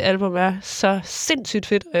synes, det album er så sindssygt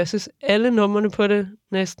fedt, og jeg synes, alle numrene på det,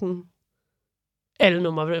 næsten alle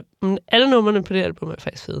numrene på det album er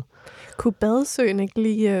faktisk fede. Kunne Badesøen ikke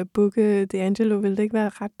lige booke D'Angelo? Ville det ikke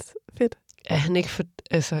være ret fedt? Er han ikke for...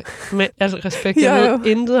 Altså, med al respekt, jeg ved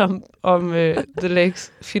intet om The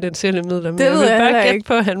Lakes finansielle midler, men jeg vil bare gætte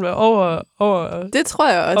på, at han var over det tror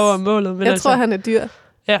jeg også. Over målet. Men jeg tror, han er dyr.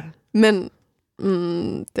 Ja. Men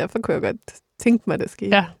derfor kunne jeg godt tænke mig, det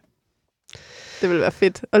skete. Ja. Det ville være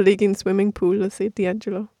fedt at ligge i en swimmingpool og se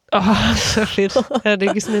D'Angelo. Så fedt. Er det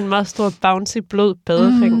ikke sådan en meget stor bouncy blød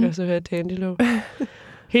badering, og så hører D'Angelo?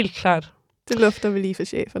 Helt klart. Det lufter vi lige for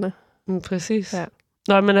cheferne. Præcis. Ja.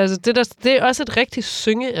 Nå, men altså, det er også et rigtig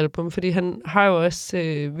syngealbum, fordi han har jo også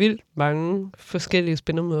vildt mange forskellige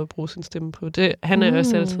spændemåder at bruge sin stemme på. Han er jo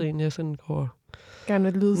også altid en, jeg sådan går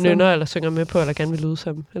gerne vil lyde nynner eller synger med på, eller gerne vil lyde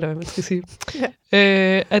sammen, eller hvad man skal sige. Ja.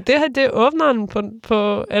 At det her, det er åbneren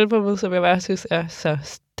på albumet, som jeg bare synes er så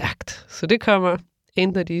stærkt. Så det kommer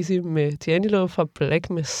Endelig Easy med D'Angelo fra Black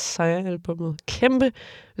Messiah-albumet. Kæmpe.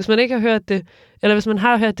 Hvis man ikke har hørt det, eller hvis man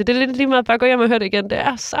har hørt det, det er lidt lige meget bare gå hjem og høre det igen. Det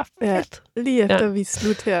er så fedt. Ja, lige efter vi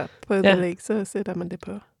slut her på The Lake, så sætter man det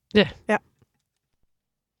på. Ja.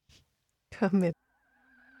 Kom med.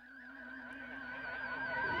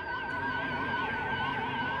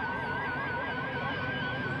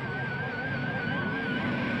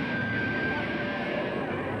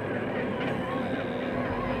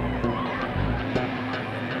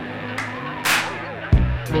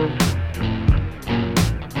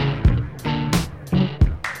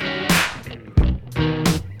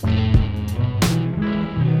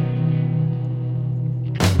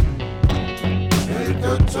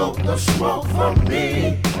 Toke the smoke from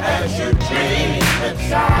me as you dream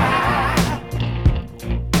inside.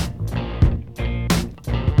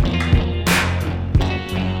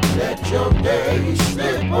 Let your days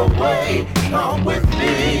slip away. Come with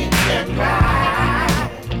me and ride.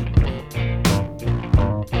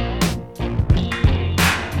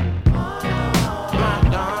 My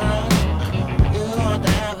darling, you are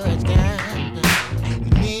the average guy. You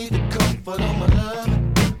need the comfort of my love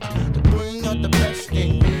to bring out the best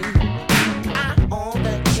in you.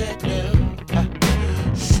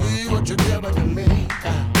 You're giving to me,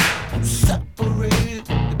 separate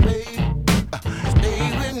the baby, stay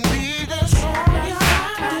with me, that's all you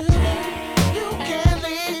have to do. You can't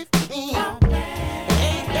leave me, it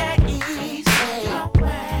ain't that easy.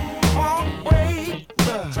 Walk away,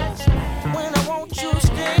 when I want you to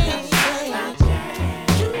stay.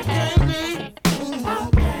 You can't leave me,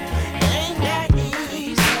 it ain't that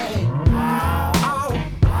easy.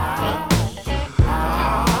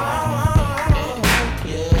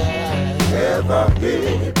 Ever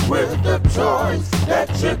hit with the choice that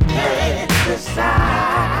you can't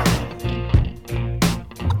decide?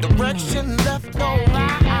 Direction left or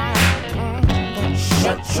right.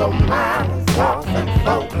 Shut your mouth off and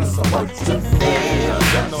focus on what you feel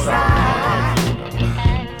inside.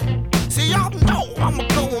 See, y'all know I'ma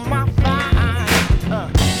go with my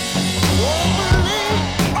vibe. Won't believe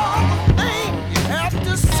all the things you have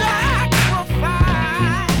to sacrifice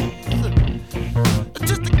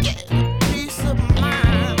just to get peace of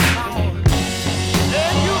mind.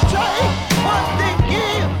 And you take what they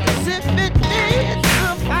give as if it did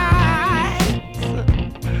suffice.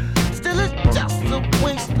 Still it's just a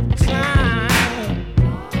waste of time.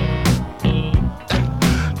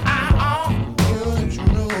 I often you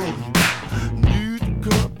know, need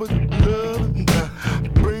to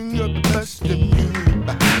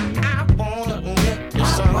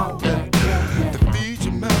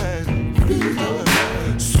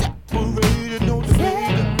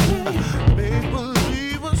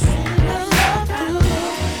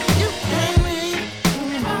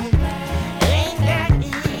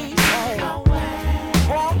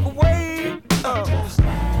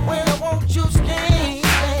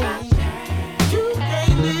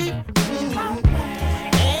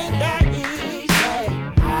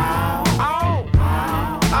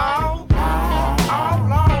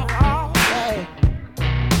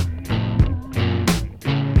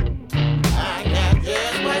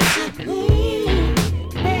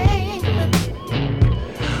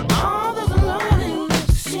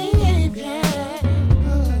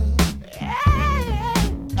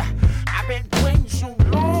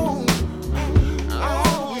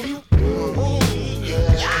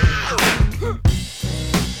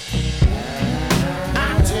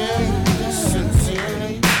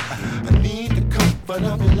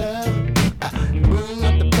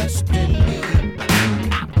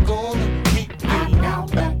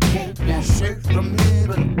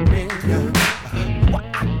What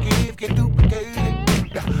I give can duplicate it.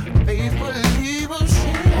 Faithful evil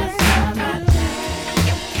shit.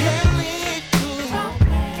 You can't leave me.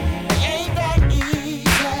 It ain't that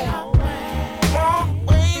easy. Walk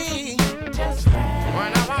away.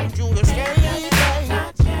 When I want you to stay.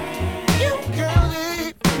 You can't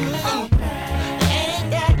leave me. It ain't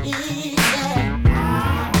that easy.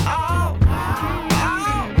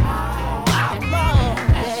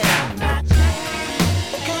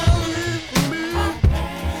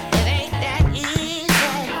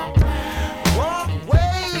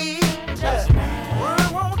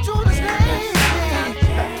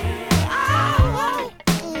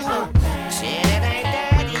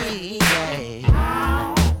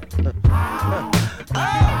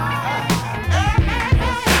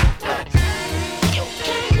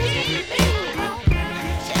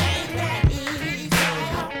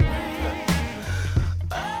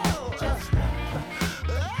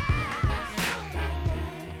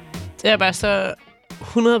 Det er bare så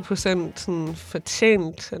 100% sådan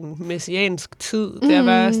fortjent sådan messiansk tid. Det er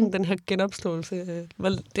bare sådan den her genopståelse.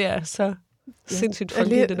 Det er så sindssygt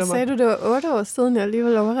funky, det nummer. Sagde du, det var 8 år siden, jeg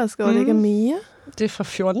alligevel overraskede over, det ikke er mere? Det er fra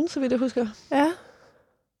 14, så vidt jeg husker. Ja.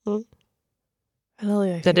 Hvad havde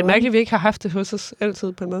jeg? Ja, det er mærkeligt, at vi ikke har haft det hos os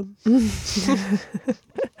altid på en måde.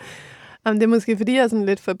 Jamen, det er måske, fordi jeg sådan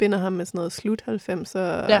lidt forbinder ham med sådan noget slut 90'er.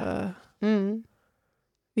 Ja.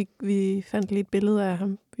 Vi fandt lige et billede af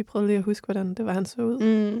ham. Vi prøvede lige at huske, hvordan det var, han så ud.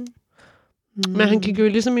 Men han gik jo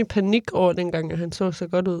ligesom i panik over dengang, at han så så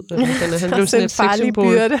godt ud. Han blev sådan et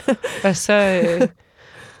sexsymbol.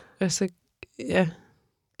 Og så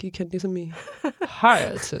gik han ligesom i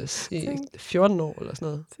hiatus i 14 år eller sådan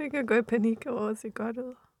noget. Tænk at gå i panik over at se godt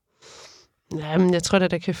ud. Jamen, jeg tror da,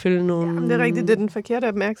 der kan følge nogle... Jamen, det er rigtigt, det er den forkerte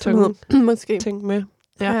opmærksomhed, måske. Tænk med.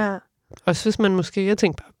 Ja. Og så hvis man måske... Jeg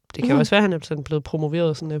tænkte bare, det kan også være, at han er sådan blevet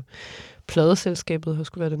promoveret sådan af pladeselskabet, og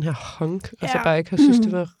skulle være den her hunk, og så bare ikke har synes,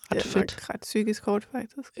 det var ret fedt. Det var ret psykisk hårdt,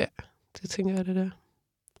 faktisk. Ja, det tænker jeg, det der.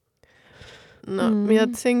 Nå, men jeg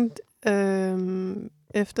tænkte,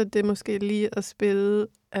 efter det måske lige at spille...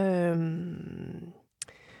 kan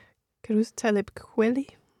du huske Talib Kweli?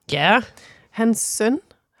 Ja. Hans søn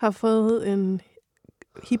har fået en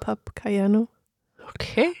hip-hop-karriere nu.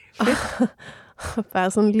 Okay, fedt.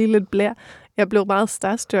 Bare sådan lige lidt blær. Jeg blev meget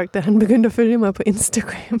starstruck, da han begyndte at følge mig på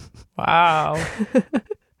Instagram. Wow.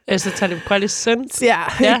 Altså Talib Kwelis søn? Ja,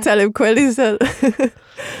 ikke Talib Kweli selv.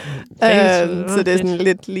 Så det er sådan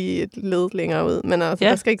lidt lige et led længere ud. Men altså,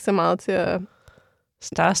 der skal ikke så meget til at...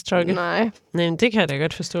 Starstrucke? Nej, det kan jeg da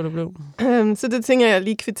godt forstå, det blev. Så det tænker jeg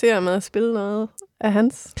lige kvitterer med at spille noget af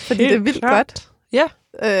hans. Fordi det er vildt godt. Ja.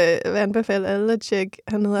 Jeg vil anbefale alle at tjekke.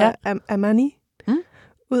 Han hedder Amani.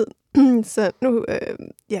 Ud. Så nu,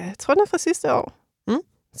 jeg tror, den er fra sidste år.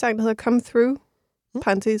 Sang, der hedder Come Through.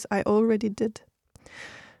 Parentes, I already did.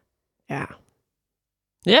 Ja.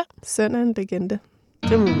 Ja. Søn er en legende.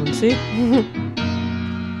 Det må man sige.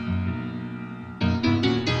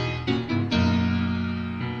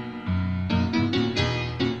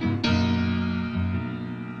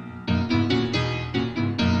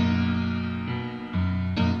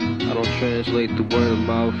 I don't translate the word of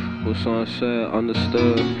mouth. What's unsaid,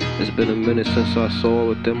 understood. It's been a minute since I saw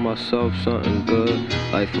within myself something good.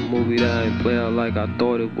 Like a movie that ain't play out like I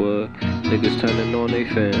thought it would. Niggas turning on they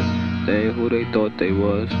fans. They ain't who they thought they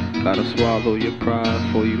was. Gotta swallow your pride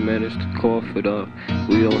before you manage to cough it up.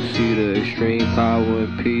 We don't see the extreme power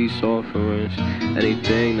and peace offerings.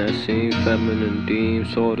 Anything that seems feminine deemed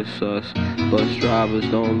sort of sus. Bus drivers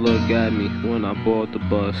don't look at me when I board the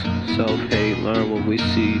bus. Self-hate, learn what we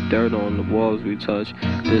see. Dirt on the walls we touch.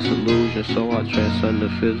 Disillusion, so I transcend the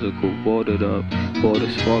physical. Boarded up, bored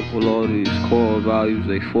as fuck with all these core values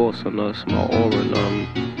they force on us. My aura numb.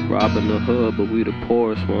 Robbing the hood, but we the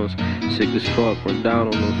poorest ones. Sick as fuck, run down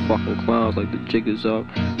on them fucking clowns like the jig is up.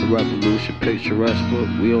 The revolution picturesque, but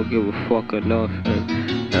we don't give a fuck enough. And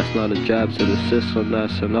that's not a jab to the system,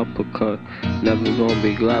 that's an uppercut. Never gonna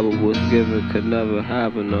be glad what was given, could never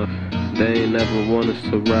have enough. They ain't never want us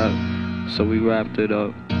to rap, so we wrapped it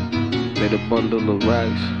up. Made a bundle of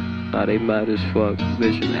racks, now they mad as fuck.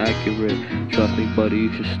 Vision accurate, trust me buddy,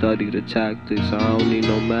 you should study the tactics. I don't need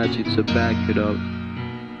no magic to back it up.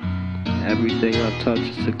 Everything I touch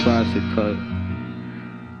is a classic cut.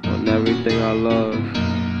 On everything I love,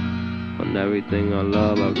 on everything I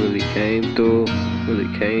love, I really came through, really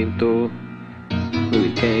came through,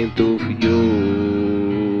 really came through for you.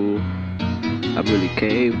 I really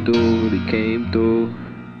came through, really came through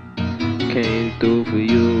for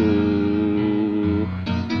you.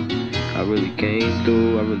 I really came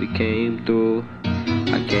through, I really came through,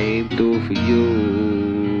 I came through for you.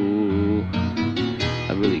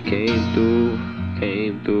 I really came through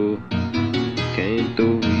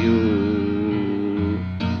you.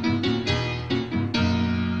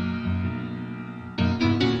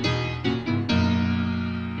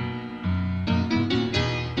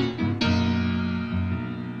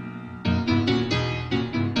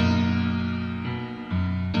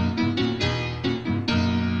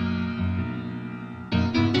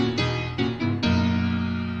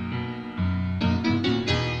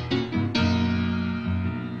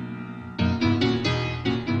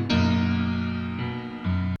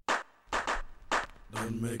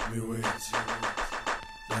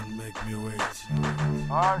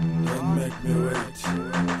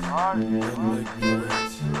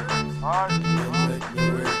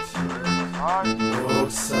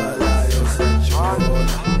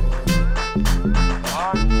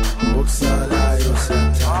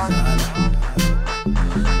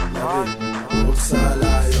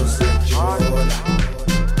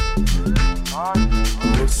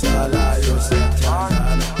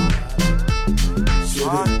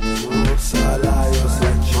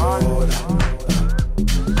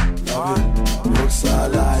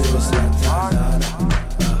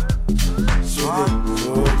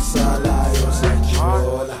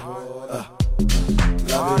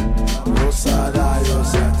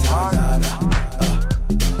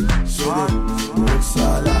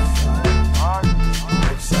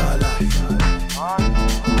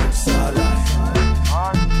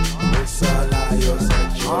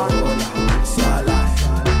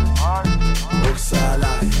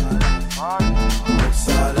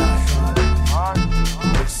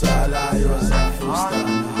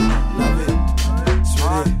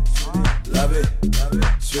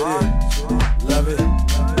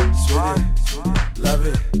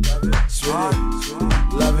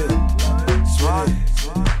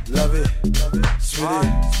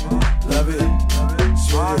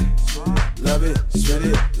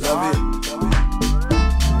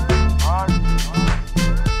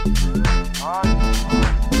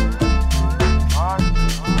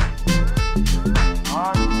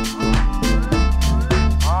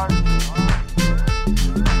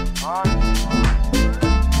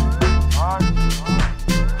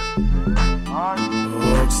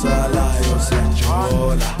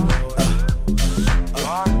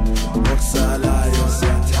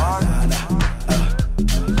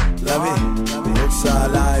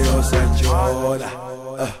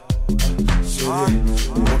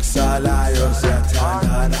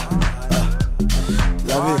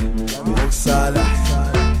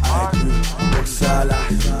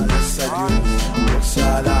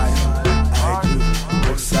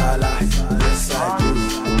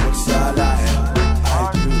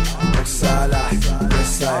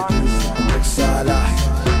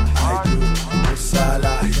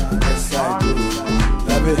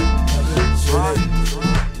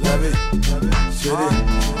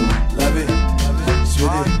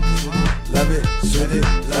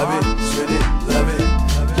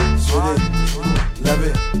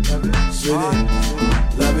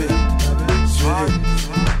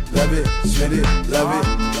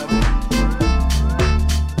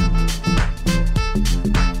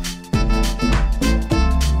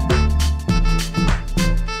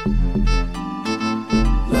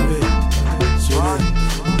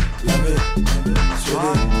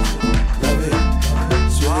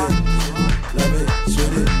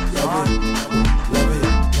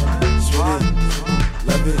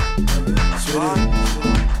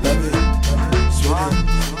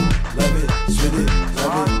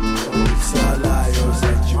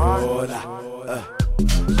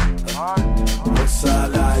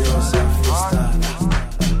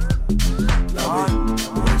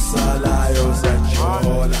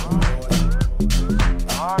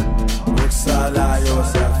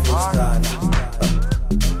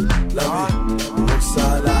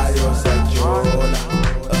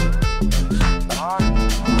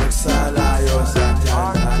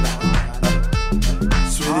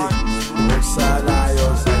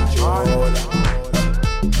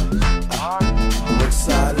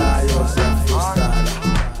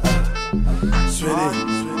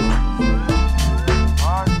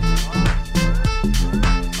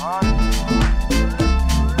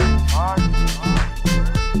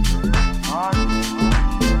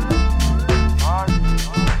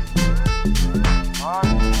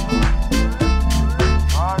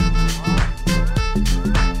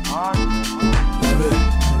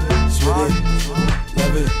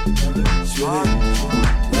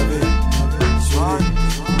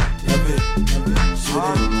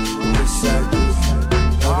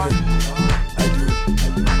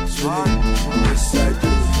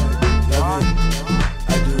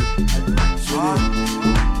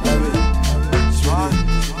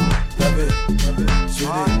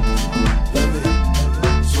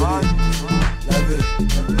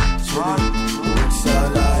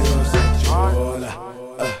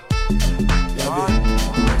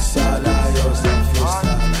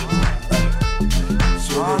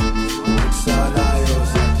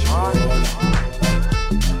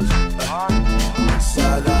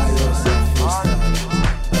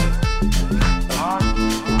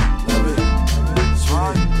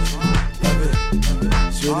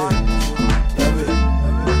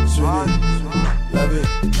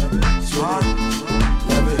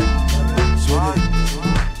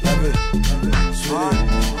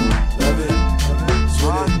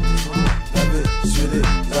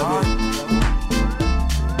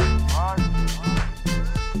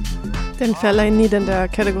 falder ind i den der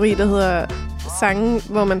kategori, der hedder sange,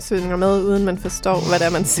 hvor man synger med, uden man forstår, hvad det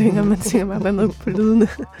er, man synger. Man synger bare med på lydene.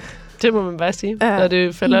 Det må man bare sige. Ja. Og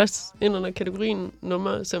det falder også ind under kategorien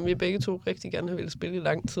nummer, som vi begge to rigtig gerne har ville spille i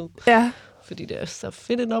lang tid. Ja. Fordi det er så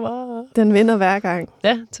fedt et nummer. Den vinder hver gang.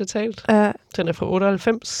 Ja, totalt. Ja. Den er fra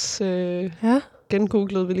 98. Ja.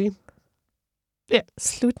 Gengooglede vi lige. Ja.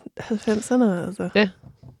 Slut 90'erne, altså. Ja.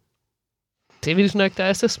 Det er vildt nok, der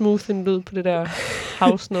er så smooth en lyd på det der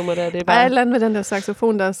house-nummer der. Det er Bare et bare... eller andet med den der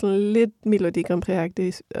saxofon, der er sådan lidt Melodi Grand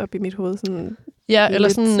Prix-agtig op i mit hoved. Sådan Ja, eller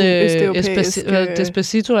lidt sådan østeuropæisk,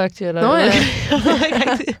 Despacito-agtigt. Eller, Nå ja.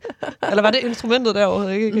 Eller var det instrumentet derovre?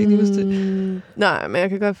 Jeg kan ikke rigtig huske det. Nej, men jeg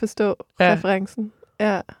kan godt forstå referencen.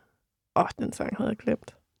 Ja. Den sang havde jeg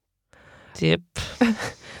glemt. Yep.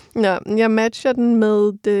 Nå, jeg matcher den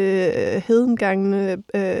med det hedengangne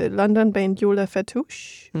London-band Yola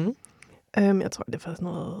Fatoush. Mm. Jeg tror, det er fra sådan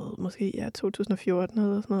noget, måske 2014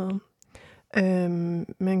 eller sådan noget.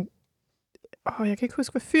 Men jeg kan ikke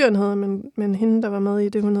huske, hvad fyren hedder, men hende, der var med i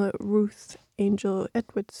det, hun hedder Ruth Angel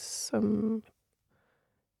Edwards, som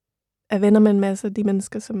er venner med en masse af de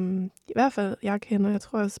mennesker, som i hvert fald jeg kender. Jeg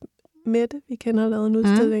tror også Mette, vi kender, lavet en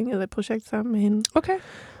udstilling eller et projekt sammen med hende. Okay.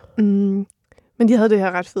 Men de havde det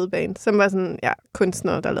her ret fede band, som var sådan,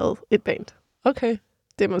 kunstnere, der lavede et band. Okay.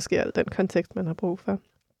 Det er måske alt den kontekst, man har brug for.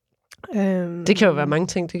 Det kan jo være mange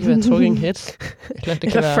ting. Det kan være Talking Heads.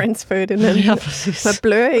 Eller Franz Ferdinand. Ja, præcis. Hvad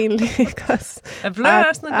Blur egentlig, ikke også? Er Blur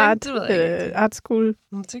også noget band? Det ved jeg ikke. Art School.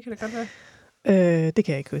 Det kan da godt være. Det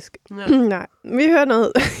kan jeg ikke huske. Ja. Nej, vi hører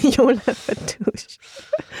noget Yola Fatoush.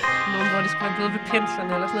 Nogen, hvor de skulle have blevet ved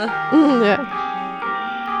penslerne eller sådan noget. Ja.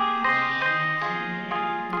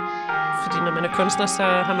 Fordi når man er kunstner, så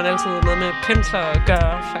har man altid noget med pensler at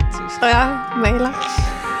gøre, faktisk. Og jeg maler.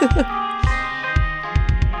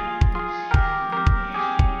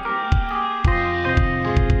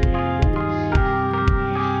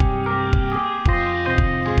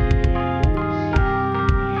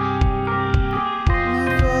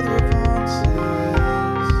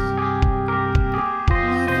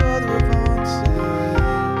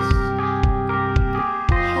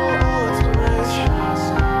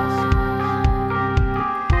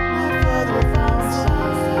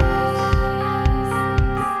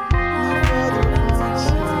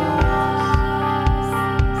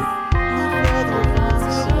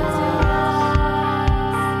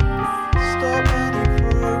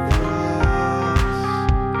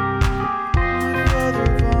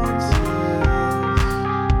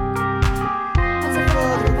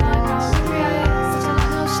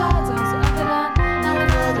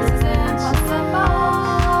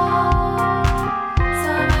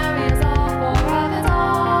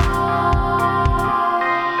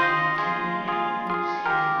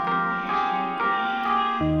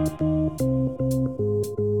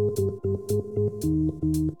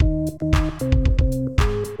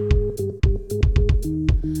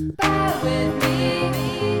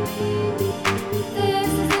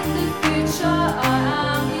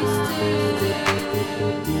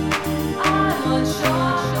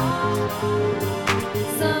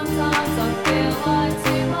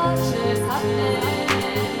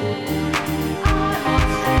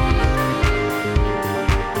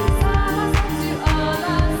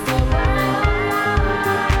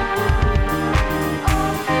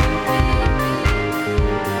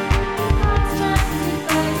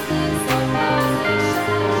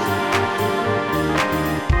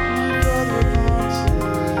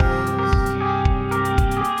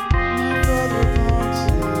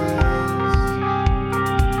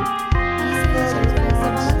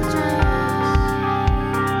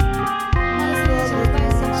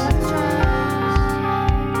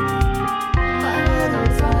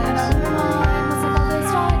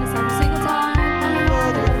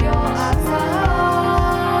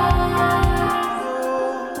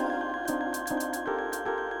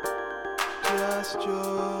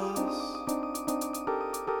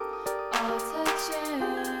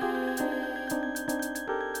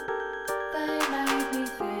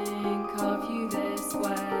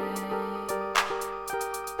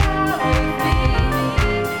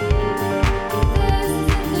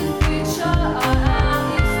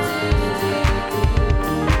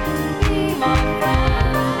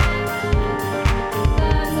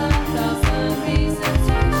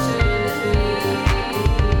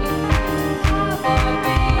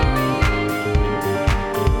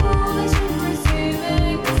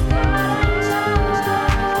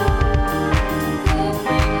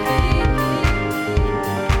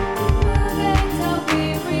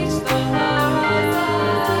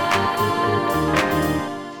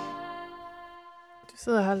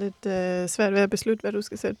 sidder og har lidt svært ved at beslutte, hvad du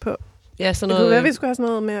skal sætte på. Ja, sådan Det noget kunne være, vi skulle have sådan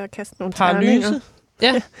noget med at kaste nogle paralyse. terninger.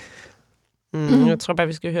 Ja. Jeg tror bare,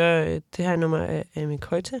 vi skal høre det her nummer af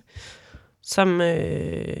Alèmayehu Eshèté, som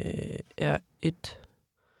er et...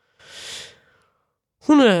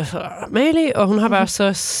 Hun er fra Mali, og hun har bare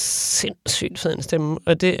så sindssygt fed en stemme.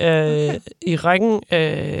 Og det er i rækken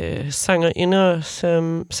af sangerinder,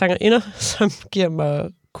 som giver mig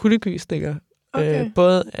kuldegysninger. Okay.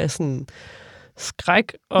 Både af sådan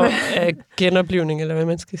skræk og af genoplivning, eller hvad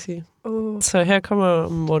man skal sige. Så her kommer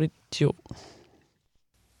Mordidio.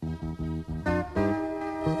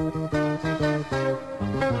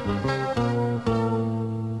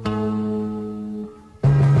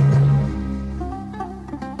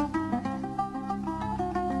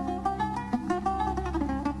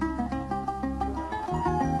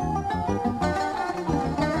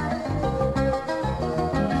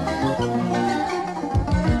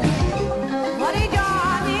 What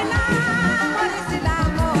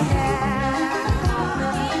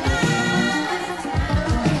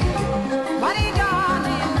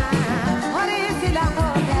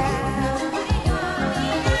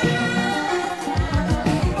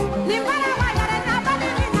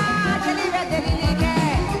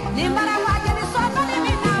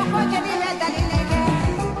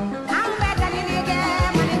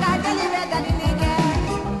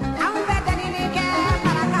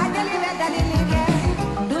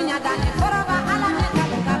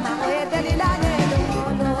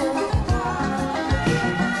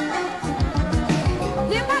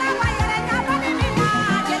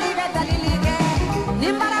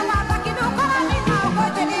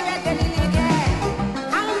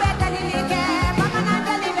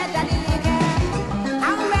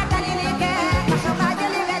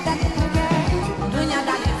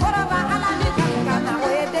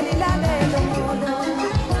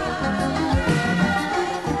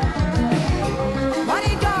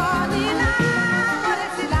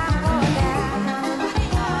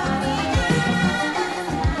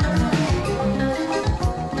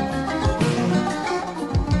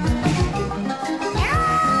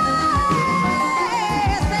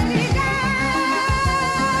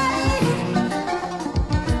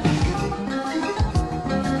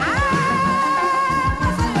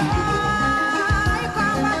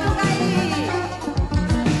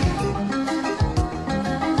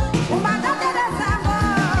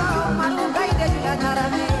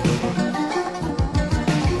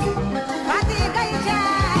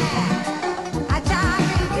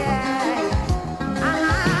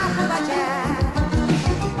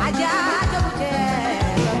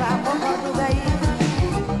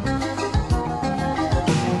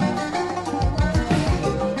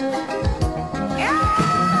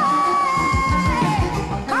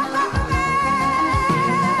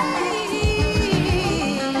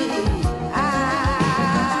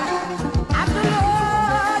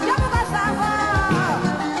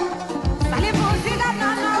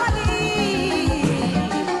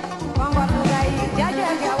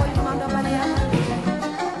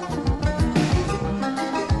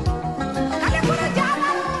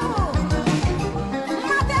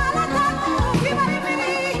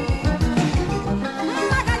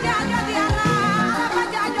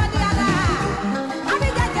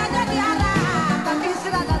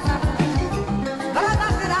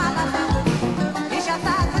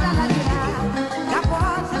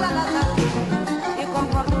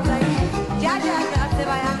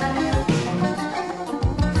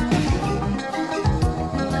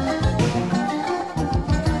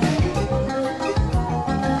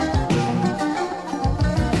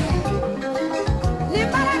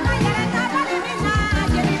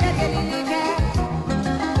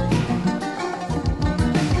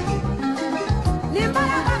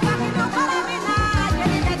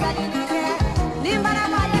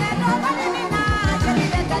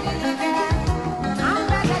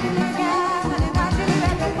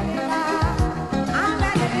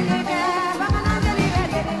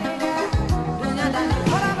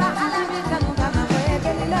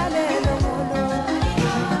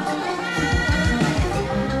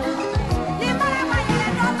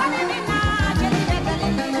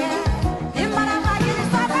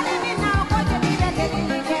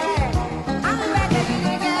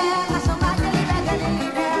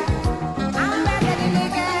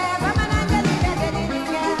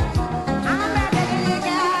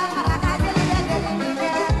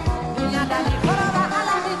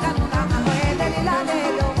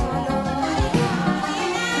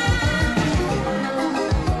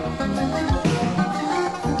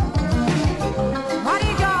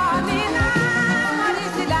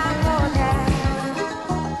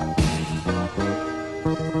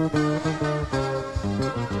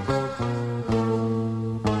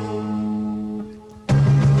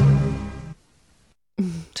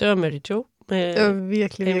Det var Mary Jo med Det var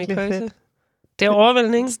virkelig, Amy virkelig Køjse. fedt. Det er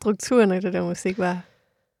overvældende, ikke? Strukturen af det der musik var...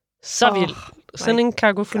 Så vildt. Sådan en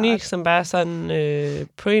kakofoni, God. som bare sådan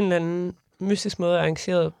på en eller anden mystisk måde er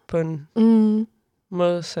arrangeret på en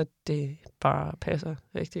måde, så det bare passer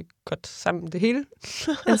rigtig godt sammen, det hele.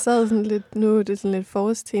 Jeg sad sådan lidt, nu er det sådan lidt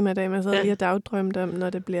forårstema i dag, men jeg sad lige og dagdrømte om, når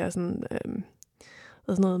det bliver sådan,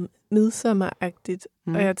 sådan noget midsommeragtigt.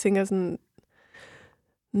 Og jeg tænker sådan,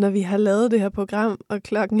 når vi har lavet det her program, og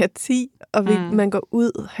klokken er 10, og man går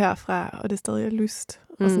ud herfra, og det stadig er lyst,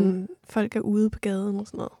 og sådan, folk er ude på gaden og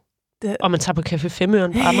sådan noget. Og man tager på Café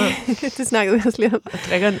Femøren på Amager. Det snakkede vi også lige om. Og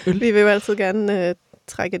drikker en øl. Vi vil jo altid gerne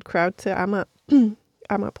trække et crowd til Amager.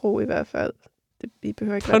 Amagerbro i hvert fald. Vi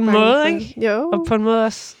behøver ikke på en måde, ikke? Jo. Og på en måde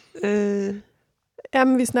også...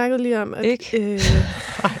 Jamen, vi snakkede lige om, at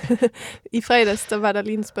i fredags, der var der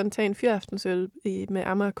lige en spontan fyraftensøl med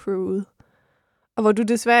Amager-crewet. Og hvor du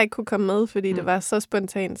desværre ikke kunne komme med, fordi det var så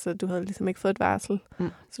spontant, så du havde ligesom ikke fået et varsel.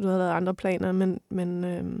 Så du havde lavet andre planer,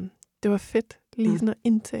 men det var fedt lige sådan at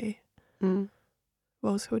indtage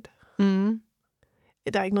vores hud.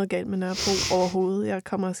 Der er ikke noget galt med Nørrebro overhovedet. Jeg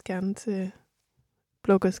kommer også gerne til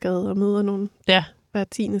Blågårdsgade og møder nogen. Ja. Hver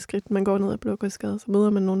 10. skridt, man går ned ad Blågårdsgade, så møder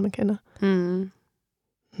man nogen, man kender.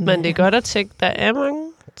 Men det er godt at tjekke, der er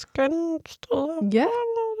mange skønne steder. Ja.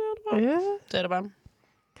 Det er det bare.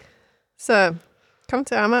 Så kom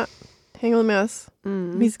til Amager. Hæng ud med os.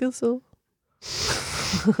 Vi er skide søde.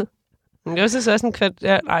 Men jeg synes også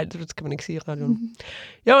nej, det skal man ikke sige i radioen.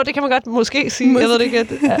 Jo, det kan man godt måske sige. Jeg ved det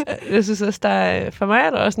ikke. Jeg synes også, for mig er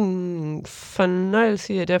der også en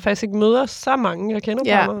fornøjelse i, at jeg faktisk ikke møder så mange, jeg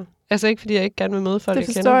kender på mig. Altså ikke, fordi jeg ikke gerne vil møde folk, jeg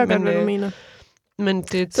kender. Det forstår jeg godt, hvad du mener. Men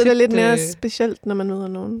det er tit, så det er lidt mere specielt, når man møder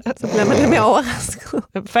nogen. Så bliver man lidt mere overrasket.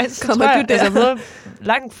 Faktisk kommer tror jeg, du der? Altså, jeg møder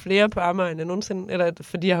langt flere på Amager, end jeg nogensinde. Eller,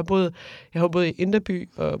 fordi jeg har boet i Indeby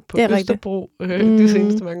og på Østerbro de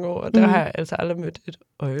seneste mange år. Og der har jeg altså aldrig mødt et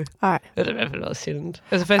øje. Nej. Det har i hvert fald været sjældent.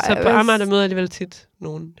 Altså faktisk så på Amager, der møder jeg alligevel tit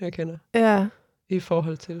nogen, jeg kender. Ja. I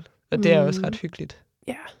forhold til. Og det er også ret hyggeligt.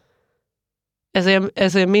 Ja.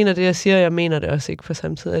 Altså, jeg mener det, jeg siger, og jeg mener det også ikke på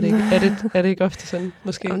samme tid. Er det ikke ofte sådan,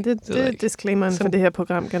 måske? Jamen, det er disclaimeren for det her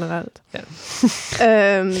program generelt. Ja.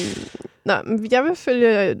 Jeg vil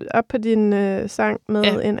følge op på din sang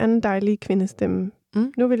med en anden dejlig kvindestemme.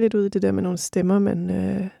 Nu er vi lidt ude i det der med nogle stemmer,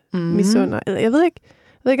 man misunder. Jeg ved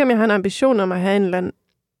ikke, om jeg har en ambition om at have en eller anden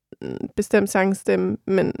bestemt sangstemme,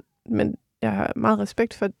 men jeg har meget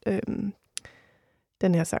respekt for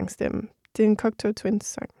den her sangstemme. Det er en Cocteau Twins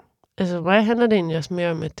sang. Altså, hvad handler det egentlig også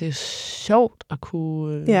mere om, at det er sjovt at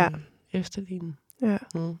kunne efterligne? Ja.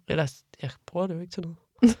 Eller, jeg bruger det jo ikke til noget.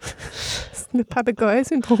 Sådan lidt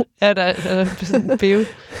papegøje-syndrom. Ja, der er sådan en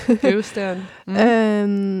bævestæren.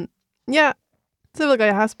 Ja, så ved jeg godt,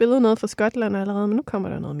 jeg har spillet noget fra Skotland allerede, men nu kommer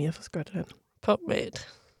der noget mere fra Skotland. På med et.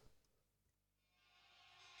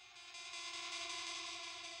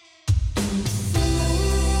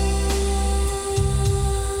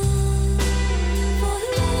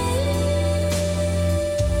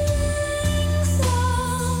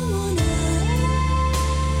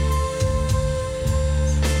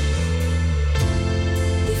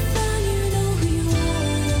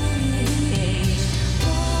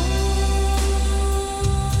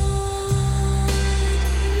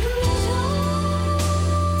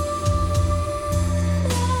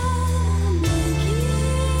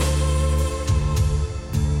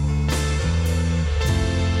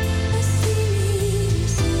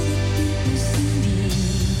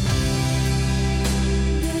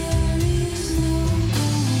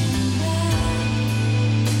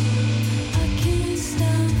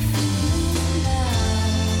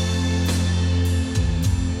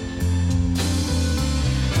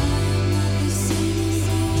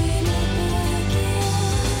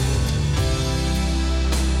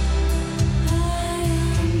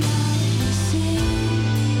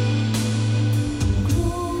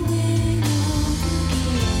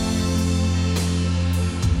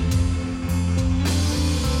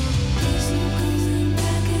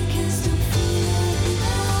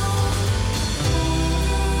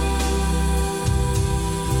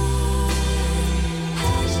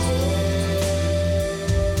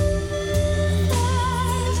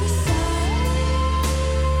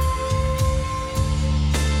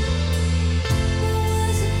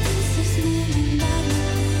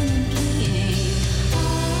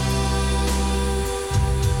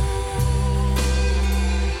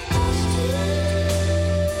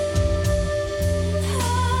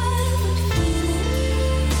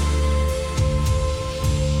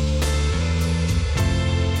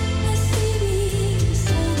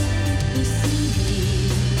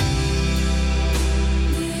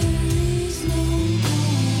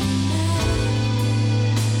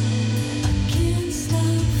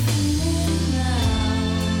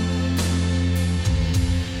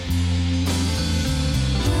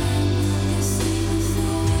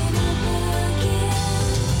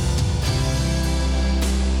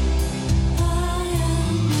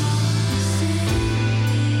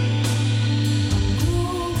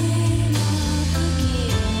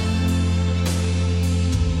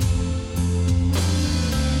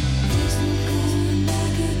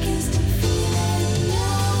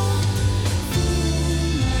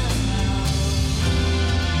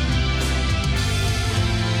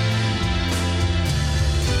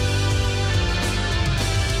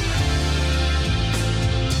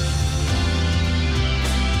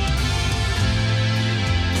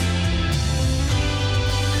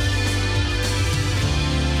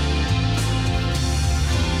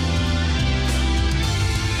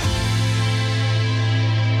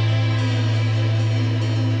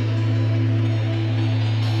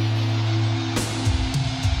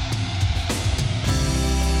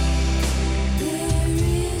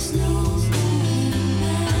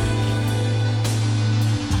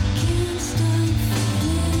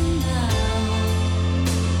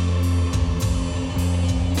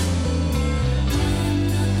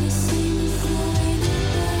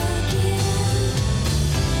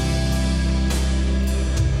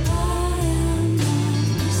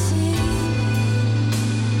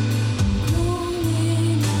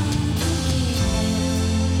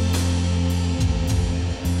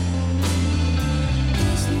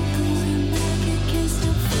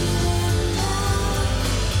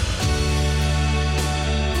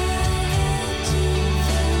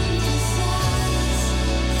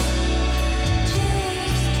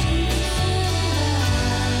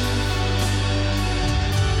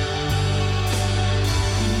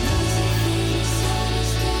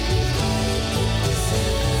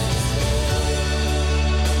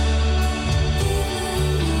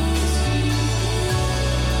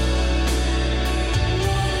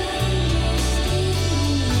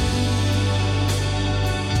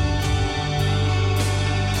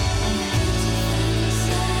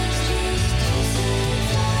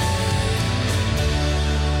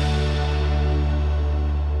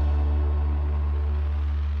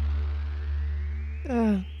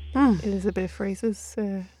 Elizabeth Frasers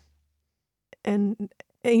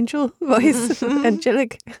angel voice.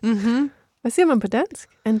 Angelic. Mm-hmm. Hvad siger man på dansk?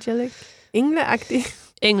 Angelic. Engleagtig.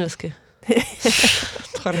 Engelske.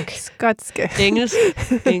 Tror nok. Skotske.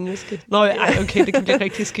 Engelske. Nå, ej, okay, det kan blive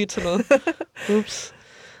rigtig skidt sådan noget. Ups.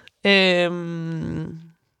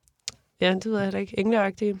 Ja, det ved jeg heller ikke.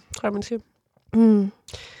 Engleagtige, tror jeg, man siger. Mm.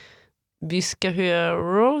 Vi skal høre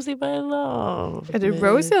Rosie Baller. Er det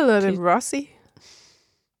Rosie, eller er det Rosie?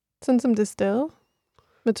 Sådan som det er stadig.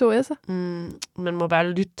 Med 2 s'er? Man må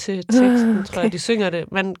bare lytte til teksten, tror jeg. De synger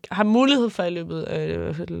det. Man har mulighed for i løbet af det i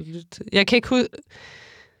hvert fald at lytte til. Jeg kan ikke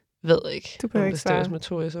ved ikke, du om det staves med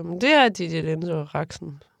 2 s'er. Men det er Didier Lense og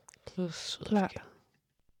Raksen. Klart.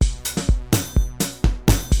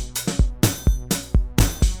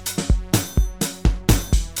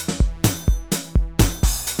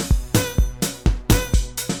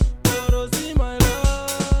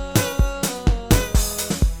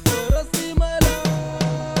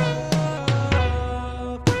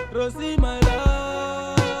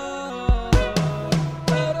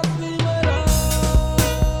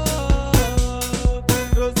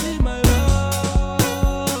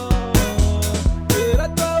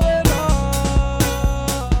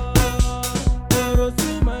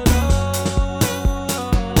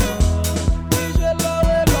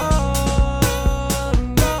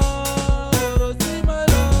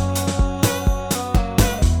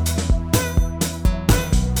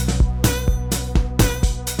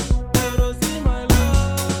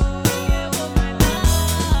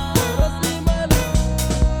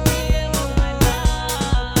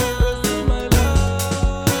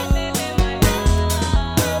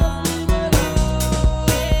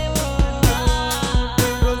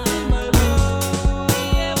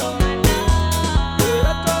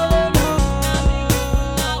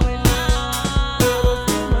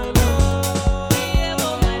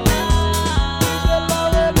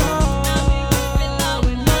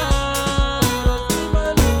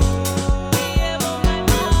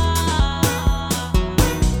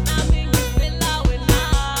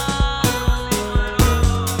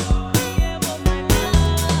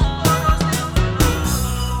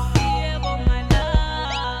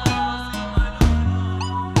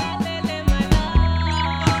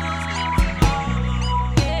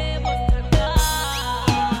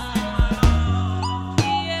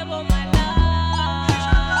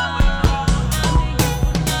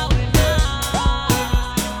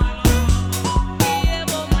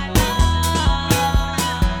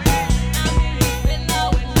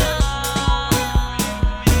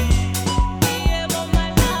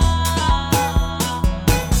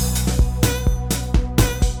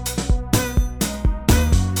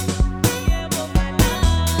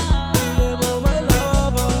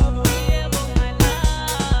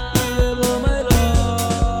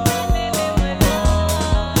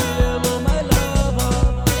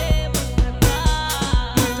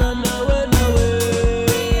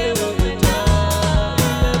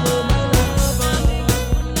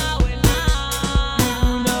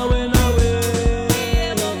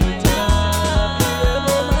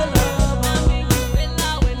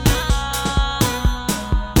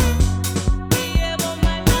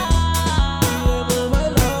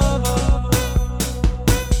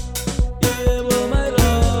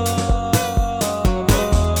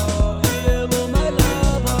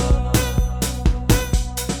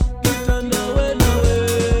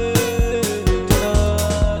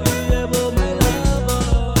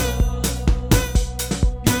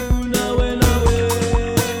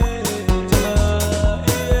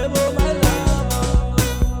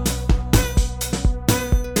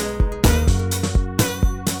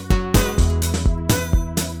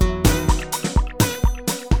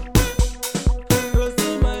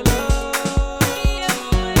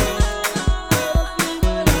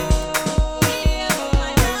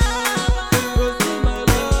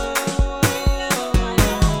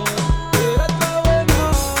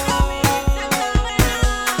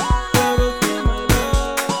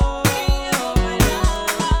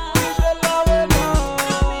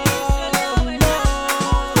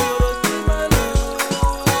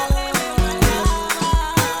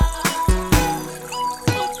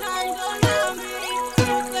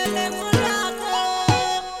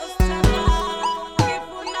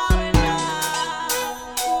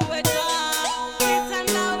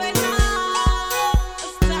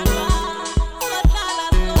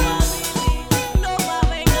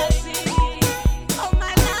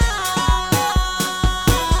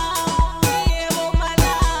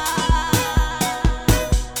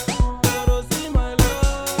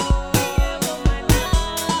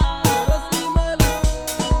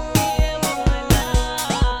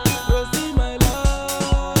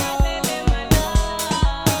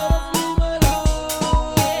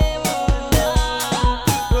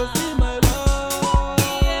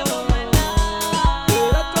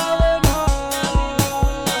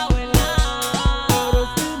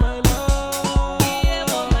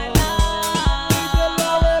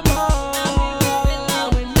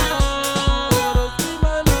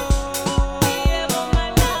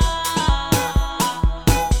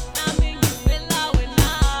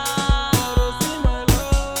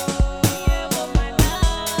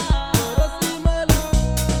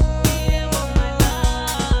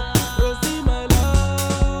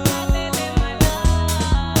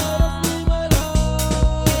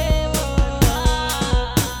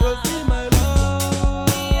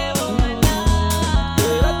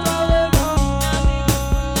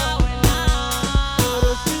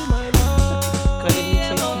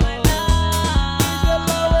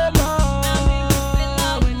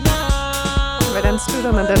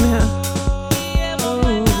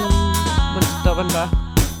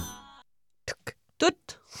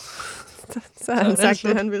 Så har han sagt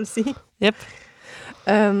det, han ville sige. Yep.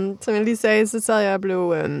 Som jeg lige sagde, så sad jeg og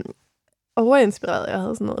blev overinspireret. Jeg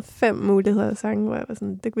havde sådan noget 5 muligheder af sange, hvor jeg var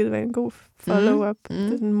sådan, det ville være en god follow-up. Det er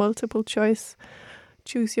sådan multiple choice.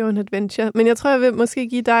 Choose your own adventure. Men jeg tror, jeg vil måske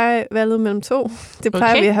give dig valget mellem 2. Det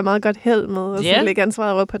plejer vi at have meget godt held med, og så lægge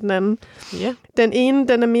ansvaret over på den anden. Yeah. Den ene,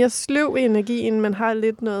 den er mere sløv i energien, men har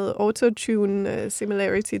lidt noget autotune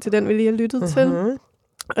similarity til den, vi lige har lyttet til.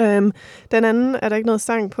 Den anden er der ikke noget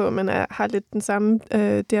sang på, men har lidt den samme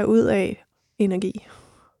derudad energi.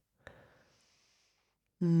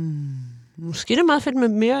 Måske det er meget fedt med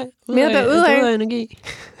mere derudad energi.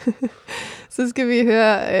 Så skal vi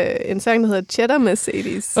høre en sang, der hedder Cheddar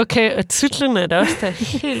Mercedes. Okay, og titlen er der også der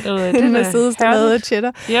helt ud af det. Mercedes, der lavede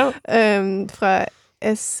Cheddar. Jo. Fra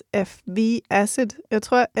SFV Acid. Jeg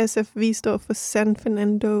tror, SFV står for San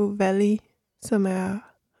Fernando Valley, som er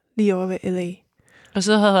lige over ved LA. Og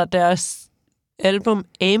så hedder deres album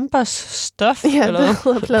Ambers Stuff. Ja, eller? det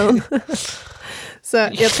hedder pladen. Så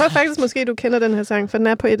jeg tror faktisk måske, du kender den her sang, for den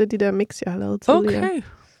er på et af de der mix, jeg har lavet tidligere.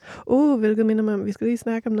 Okay. Hvilket minder mig om, vi skal lige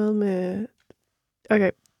snakke om noget med...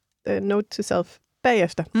 Okay, note to self.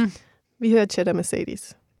 Bagefter. Vi hører Cheddar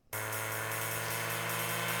Mercedes.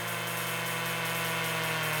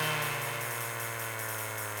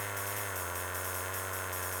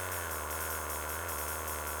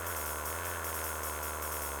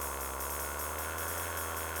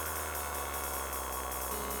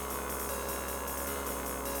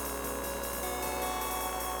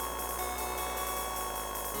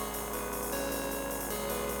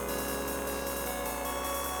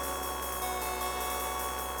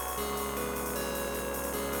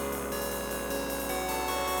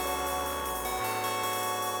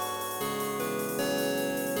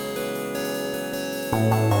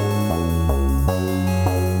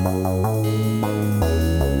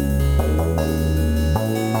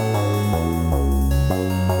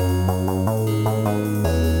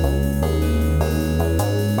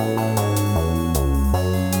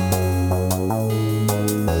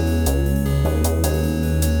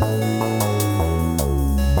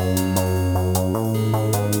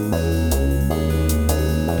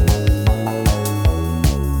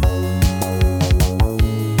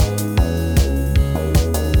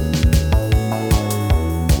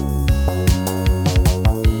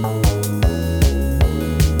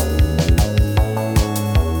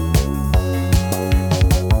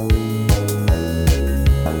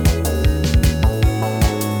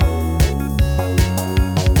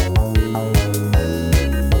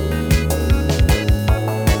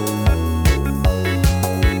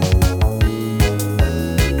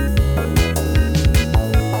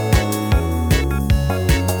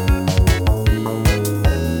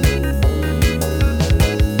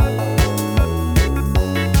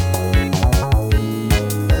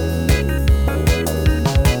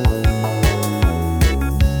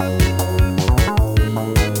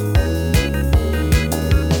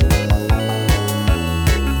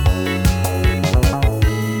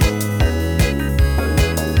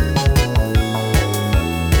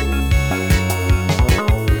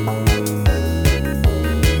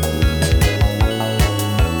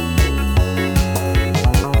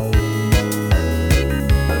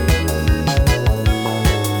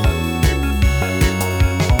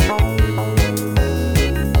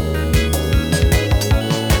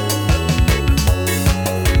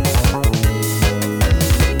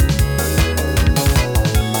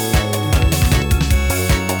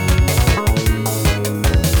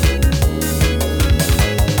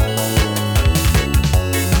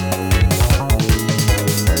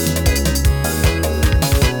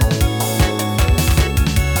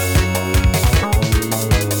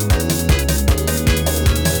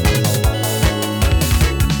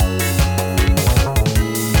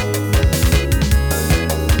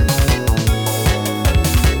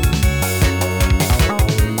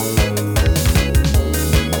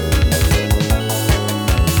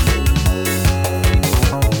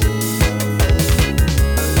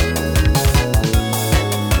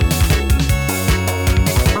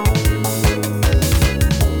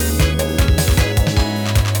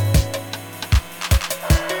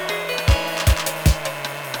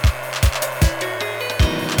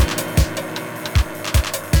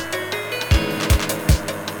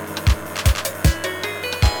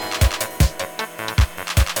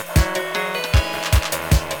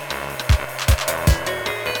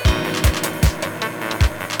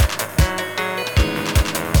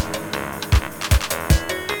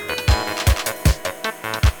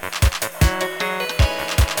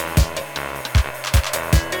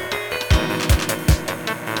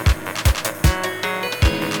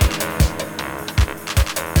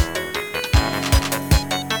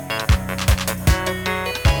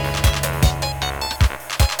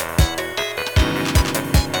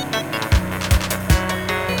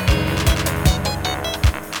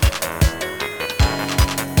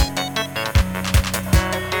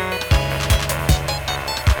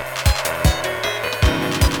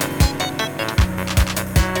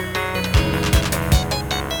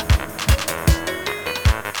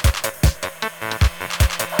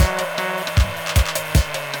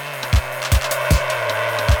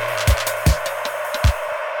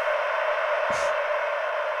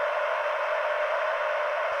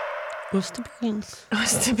 Ostebilen.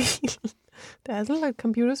 Ostebilen. Der er sådan lidt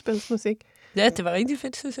computerspilsmusik. Ja, det var rigtig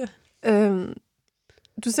fedt, synes jeg.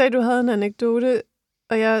 Du sagde, du havde en anekdote,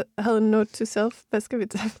 og jeg havde en note to self. Hvad skal vi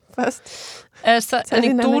tage først? Altså,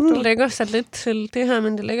 anekdoten lægger sig lidt til det her,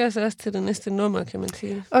 men det lægger sig også til det næste nummer, kan man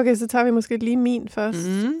sige. Okay, så tager vi måske lige min først,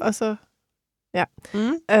 og så... Ja.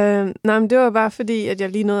 Nej, men det var bare fordi, at jeg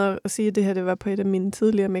lige nåede at sige, at det her det var på et af mine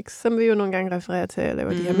tidligere mix, som vi jo nogle gange refererer til. Jeg laver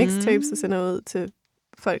de her mixtapes og sender ud til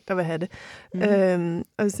folk, der vil have det.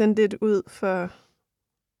 Og jeg sendte det ud for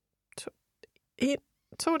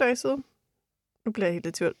 2 dage siden. Nu bliver jeg helt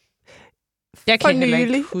i tvivl. Jeg kan heller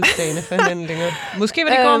ikke huske dagene for hinanden længere. Måske var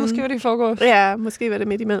det i går, måske var det i forgårs. Ja, måske var det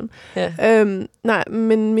midt imellem. Ja. Nej,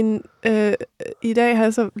 men i dag har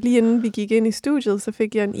jeg så, lige inden vi gik ind i studiet, så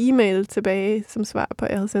fik jeg en e-mail tilbage som svar på,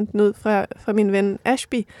 jeg havde sendt den ud fra min ven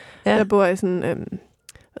Ashby, der bor i sådan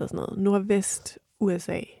noget nordvest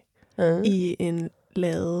USA, i en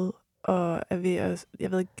lade, og er ved at,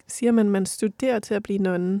 jeg ved ikke, siger man studerer til at blive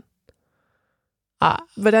nonne?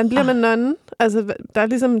 Hvordan bliver man nonne? Altså, der er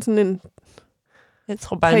ligesom sådan en jeg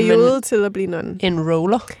tror bare, periode til at blive nonne. En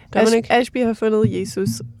roller, gør man ikke? Ashby har fundet Jesus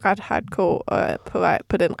ret hardcore og er på vej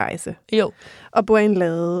på den rejse. Jo. Og bor i en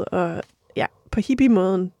lade, og ja, på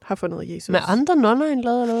hippie-måden har fundet Jesus. Med andre nonner i en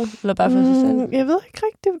lade, eller hvad? Eller bare for sig selv? Jeg ved ikke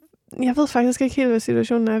rigtigt. Jeg ved faktisk ikke helt, hvad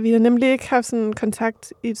situationen er. Vi har nemlig ikke haft sådan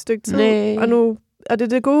kontakt i et stykke tid. Nej. Og det er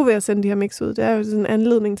det gode ved at sende de her mix ud. Det er jo sådan en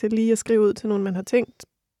anledning til lige at skrive ud til nogen, man har tænkt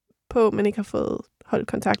på, men ikke har fået holdt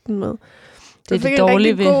kontakten med. Det er jeg fik det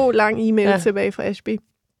dårlige en rigtig god, lang e-mail tilbage fra Ashby.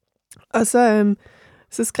 Og så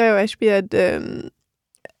skrev Ashby,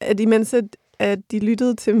 at imens at de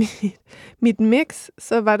lyttede til mit mix,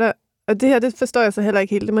 så var der, og det her, det forstår jeg så heller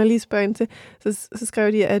ikke helt, det må jeg lige spørge ind til, så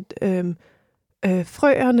skrev de, at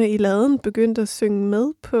frøerne i laden begyndte at synge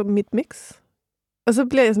med på mit mix. Og så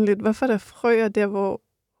bliver jeg sådan lidt, hvorfor er der frøer der, hvor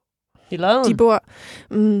i laden? De bor?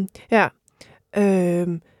 Ja.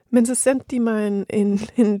 Men så sendte de mig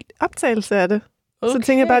en optagelse af det. Okay. Så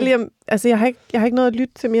tænkte jeg bare lige, altså jeg har ikke noget at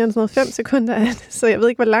lytte til mere end sådan noget 5 sekunder af det, så jeg ved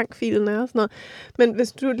ikke, hvor lang filen er og sådan noget. Men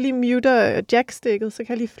hvis du lige muter jackstikket, så kan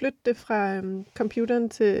jeg lige flytte det fra computeren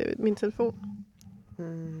til min telefon.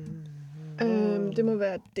 Det må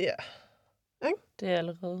være der. Okay? Det er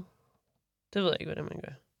allerede. Det ved jeg ikke, hvordan man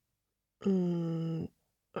gør.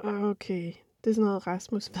 Okay. Det er sådan noget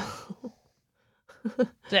Rasmus.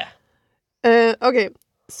 Ja. Okay.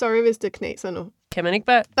 Sorry, hvis det knaser nu. Kan man ikke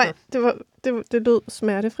bare... Nej, det lød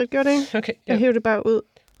smertefrit, gjorde det ikke? Okay, Jeg hæver det bare ud.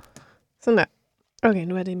 Sådan der. Okay,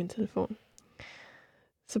 nu er det i min telefon.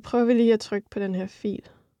 Så prøver vi lige at trykke på den her fil.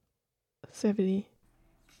 Så ser vi lige.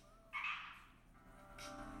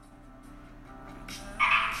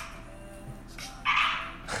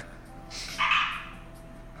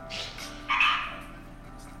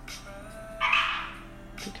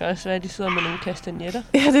 Det kan også være, at de sidder med nogle kastanjetter.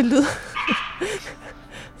 Ja, det lyder...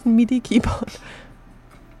 MIDI-keyboard.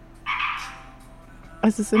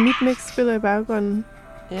 Altså, så mit mix spiller i baggrunden.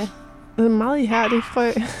 Ja. Det er meget ihærdigt frø.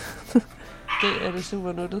 Det er det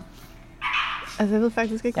super nuttet. Altså, jeg ved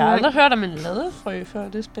faktisk ikke... Jeg har aldrig hørt om en ladefrø før,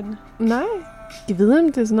 det er spændende. Nej. Jeg ved, om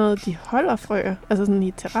det er sådan noget, de holder frøer. Altså sådan i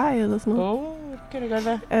et terrarie eller sådan noget. Det kan det godt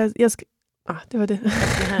være. Altså, det var det.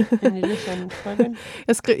 En lille sådan frøben.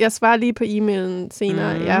 Jeg svarer lige på e-mailen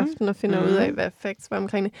senere i aften og finder ud af, hvad facts var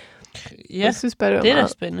omkring det. Ja, jeg synes bare, det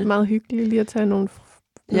var meget hyggeligt lige at tage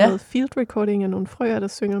noget field recording af nogle frøer, der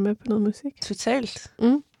synger med på noget musik. Totalt.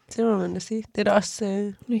 Det må man da sige. Det er da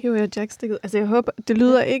også... Nu hiver jeg jackstikket. Altså jeg håber, det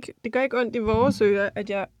lyder ikke... Det gør ikke ondt i vores ører, at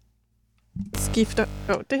jeg skifter...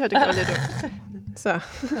 det her, det gør lidt ondt. Så.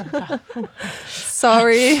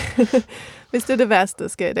 Sorry. Hvis det er det værste, der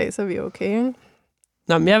sker i dag, så er vi okay, ikke?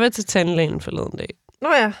 Nå, men jeg var til tandlægen forleden dag. Nå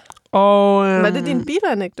ja. Og, var det din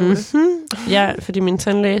bilanekdote? Ja, fordi min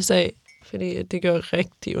tandlæge sagde, fordi det gjorde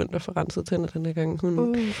rigtig ondt at få renset tænder den her gang.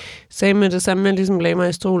 Hun sagde med det samme, at jeg ligesom lagde mig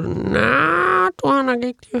i stolen. Nej, du har nok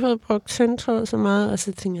ikke lige fået brugt tændtråd så meget. Og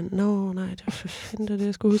så tænkte jeg, nej, det var for fanden, det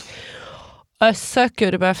jeg skulle huske. Og så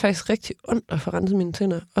gjorde det bare faktisk rigtig ondt at få renset mine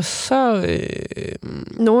tænder. Og så...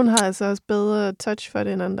 Nogen har altså også bedre touch for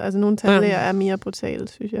det end andre. Altså nogle tandlæger er mere brutale,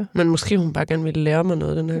 synes jeg. Men måske hun bare gerne ville lære mig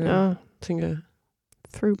noget den her gang, tænker jeg.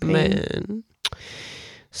 Through pain. Men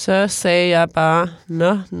så sagde jeg bare,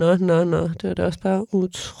 nå. Det var da også bare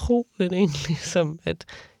utroligt egentlig, som at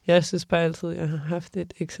jeg synes bare altid, at jeg har haft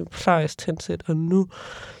et eksemplarisk tændsæt, og nu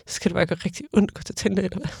skal det bare gøre rigtig ondt at gå til tandlæge,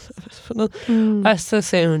 eller hvad for noget. Og så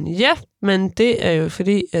sagde hun, ja, men det er jo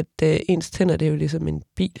fordi, at ens tænder, det er jo ligesom en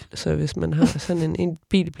bil. Så hvis man har sådan en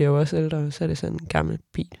bil, bliver jo også ældre, så er det sådan en gammel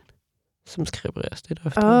bil, som skal repareres lidt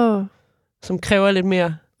ofte. Som kræver lidt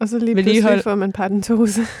mere. Og så lige pludselig får man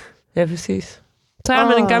paradentose. Ja, præcis. Så er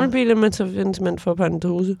man en gammel bil, men så findes man for på en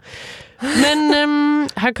dose. Men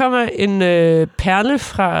her kommer en perle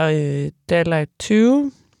fra Dalai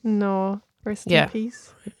 20. Rest in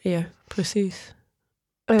peace. Ja, præcis.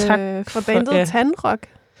 Tak fra bandet Tandrock.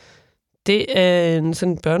 Det er en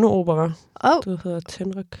sådan børneopera. Det hedder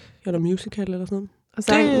Tandrock, eller musical, eller sådan noget. Og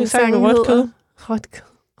sangen rødt kød.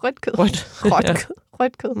 Rødt kød.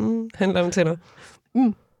 Rødt kød. Handler om tænder.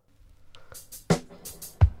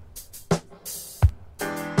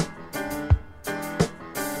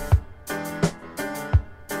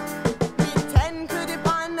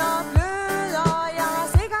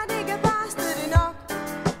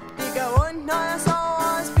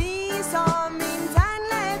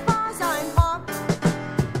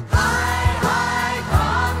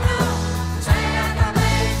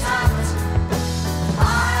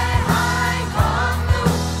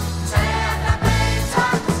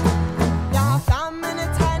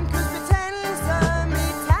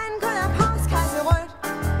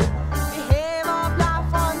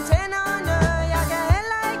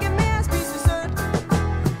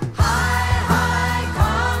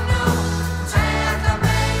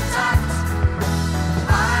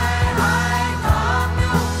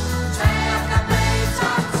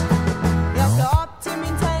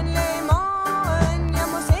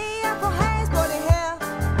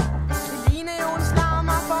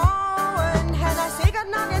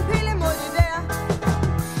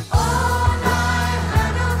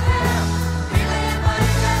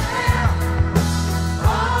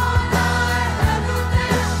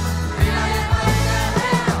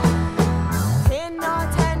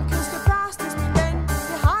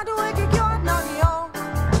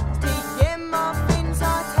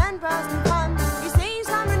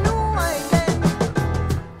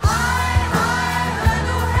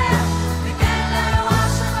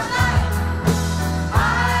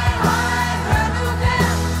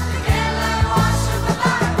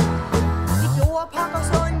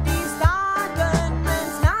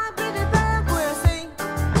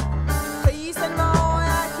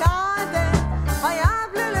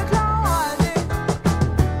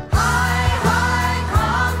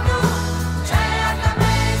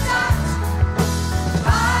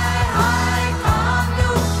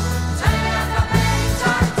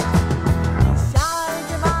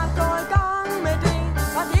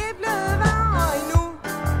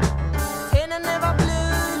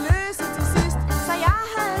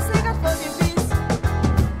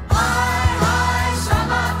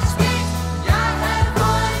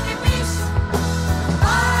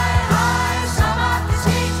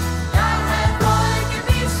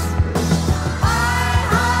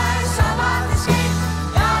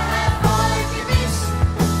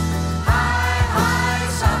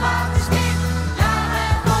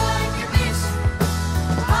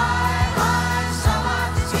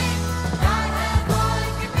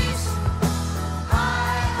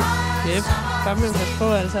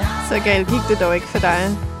 Altså. Så galt gik det dog ikke for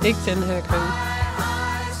dig. Ikke den her gang.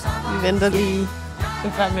 Vi venter lige. Det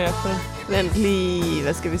er frem med at få. Vent lige,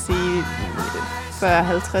 hvad skal vi sige,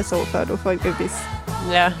 40-50 år før du får et bevis.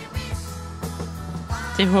 Ja.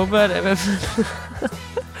 Det håber jeg da i hvert fald.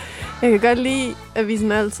 Jeg kan godt lide, at vi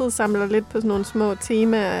sådan altid samler lidt på sådan nogle små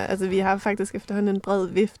temaer. Altså vi har faktisk efterhånden en bred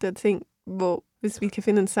vifte af ting, hvor hvis vi kan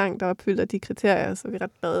finde en sang, der opfylder de kriterier, så er vi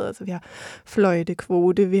ret brede. Altså, vi har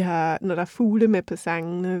fløjtekvote, vi har, når der er fugle med på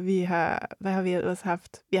sangene, vi har, hvad har vi ellers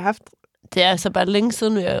haft? Vi har haft... Det er altså bare længe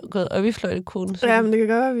siden, vi har gået op i fløjtekvoten. Ja, men det kan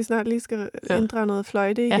godt være, at vi snart lige skal ændre noget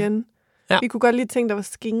fløjte igen. Ja. Vi kunne godt lige tænke, der var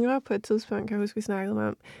skingre på et tidspunkt, kan jeg huske, vi snakkede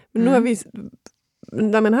om. Men nu har vi...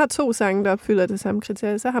 Når man har 2 sange, der opfylder det samme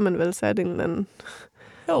kriterie, så har man vel sat en eller anden...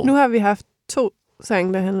 Jo. Nu har vi haft 2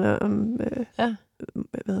 sange, der handler om...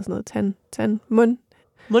 hvad hedder sådan noget?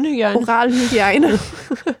 Mundhygiejne. Oral hygiejne.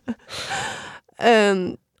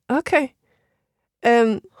 Okay.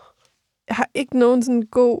 Jeg har ikke nogen sådan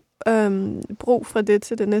god brug fra det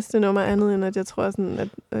til det næste nummer andet, end at jeg tror sådan, at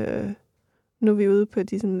nu er vi ude på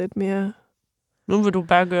de sådan lidt mere... Nu vil du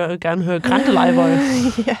bare gerne høre Grændelejvøj.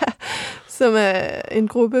 Ja, som er en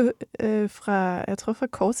gruppe fra, jeg tror fra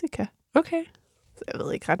Korsika. Okay. Så jeg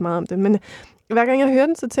ved ikke ret meget om det, men hver gang jeg hører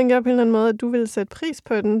den, så tænker jeg på en eller anden måde, at du vil sætte pris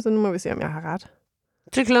på den, så nu må vi se, om jeg har ret.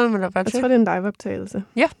 Det glæder mig da bare til. Jeg tror, det er en live-optagelse.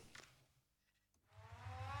 Ja.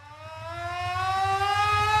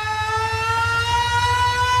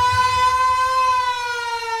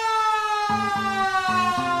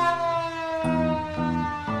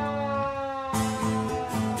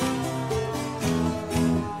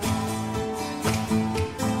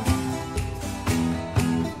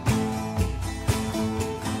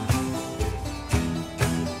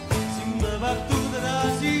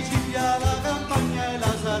 Sicilia, la campagna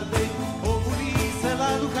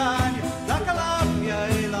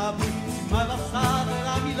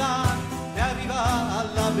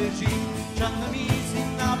vicino, ci hanno messo in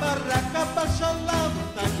una baracca bacia alla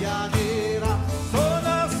montagna nera.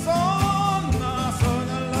 Suona, suona,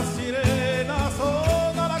 suona la sirena,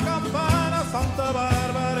 suona la campana, Santa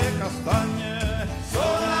Barbara e Castagne.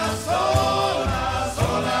 Suona, suona,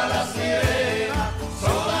 suona la sirena,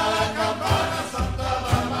 suona la campana, Santa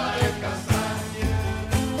Barbara e Castagne.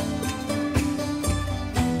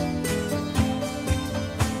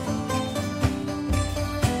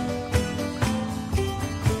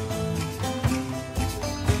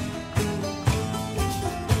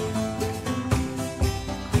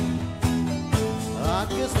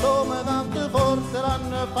 Anche sto me tante forze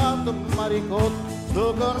l'hanno fatto maricotto,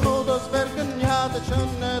 sto cornuto svergognato ce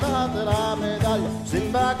ne date la medaglia,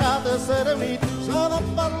 simbacate essere uniti, sono a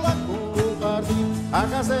parlare con un partito, a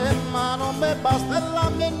casa ma non mi basta e la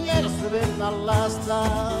miniera si venne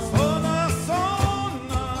all'asta. Suona,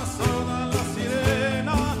 suona, suona la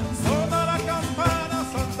sirena, suona la campana,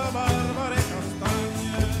 Santa Barbara e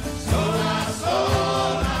Castagne. Suona,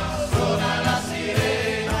 suona, suona la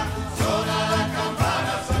sirena, suona la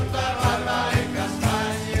campana, Santa Barbara e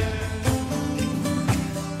Castagne.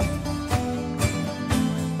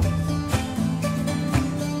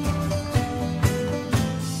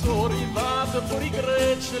 Sono arrivato fuori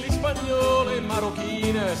greci, gli spagnoli, le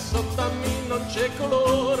marocchine, sotto a me non c'è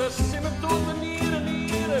colore, si mettono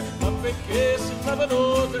nire, ma perché si fa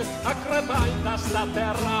venuto a crepare in questa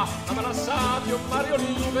terra, abbracciati un mare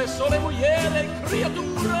olive, sole mugliere e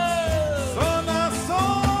creature. Suona,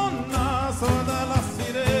 suona, suona la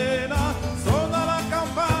sirena, suona la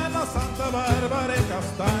campana, Santa Barbara e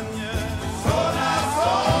Castagne. Suona,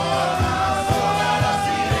 suona, suona la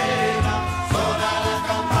sirena, suona la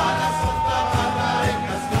campana, Santa Barbara e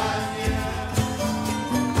Castagne.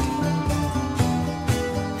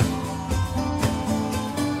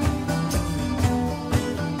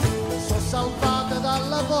 Sono saltate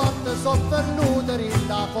dalla porta, sono venute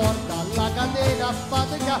rinda porta, alla catena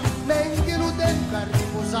fatica, neanche lo tempo a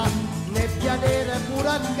riposare, nebbia nera pure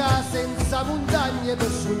a casa, senza montagne per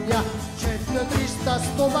sognare, c'è una triste a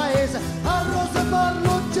sto paese, a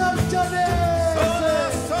Rosamarlo Giargianese.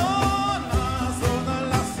 Suona, suona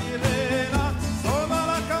la sirena, suona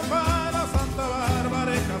la campana, Santa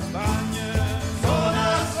Barbara e Castagne. Suona,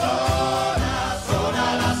 suona, suona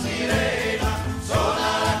la sirena, suona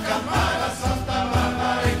la campana, Santa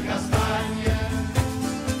Barbara e Castagne.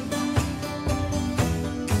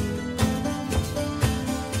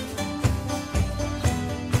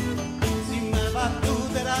 Si me va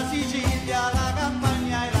tutta la Sicilia, la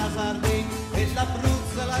Campania e la Sardegna, e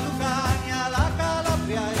l'Abruzzo, la Lucania, la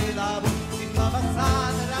Calabria e la Puglia, si me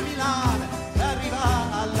passate da Milano e arriva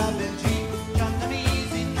alla Belgina, ci hanno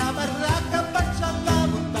messo in una baracca bacia alla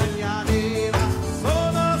montagna nera.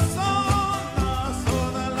 Suona, suona,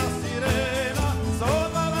 suona la sirena,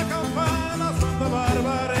 suona la campana, Santa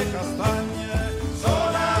Barbara e Castagne.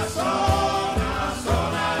 Suona, suona,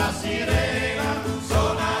 suona la sirena,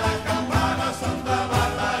 suona la campana, Santa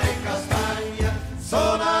Barbara e Castagne.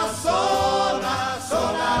 Suona, suona,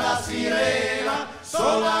 suona la sirena,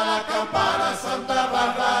 suona la campana, Santa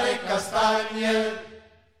Barbara e Castagne.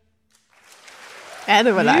 Ja,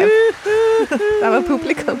 det var live. Der var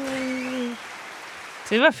publikum.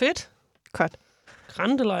 Det var fedt. Godt.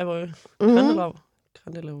 Grandelev.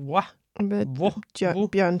 Med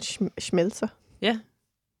Bjørn Schmelzer. Ja.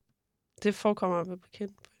 Det forekommer at være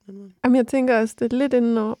bekendt på en eller anden måde. Jamen, jeg tænker også, det er lidt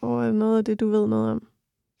inden over noget af det, du ved noget om.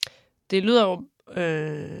 Det lyder jo...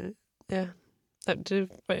 ja. Jeg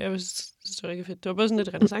synes, det var rigtig fedt. Det var både sådan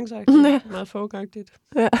lidt renaissanceagtigt. Ja. Meget folkagtigt.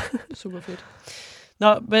 Ja. Super fedt.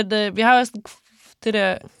 Nå, men vi har også det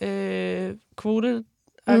der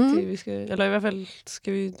kvote-agtige, vi skal... Eller i hvert fald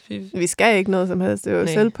skal vi... Vi skal ikke noget som helst. Det er jo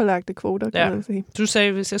Nej. selvpålagte kvoter, kan man sige. Du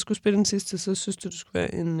sagde, hvis jeg skulle spille den sidste, så synes du skulle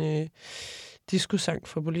være en disco-sang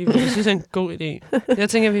fra Bolivia. Jeg synes, det er en god idé. Jeg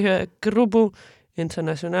tænker, at vi hører Grupo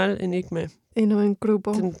Internacional Enigma. Endnu en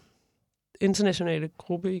gruppe. Den internationale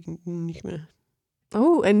gruppe Enigma.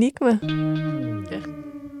 Enigma. Ja.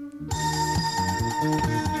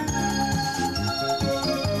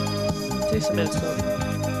 Det er som altid.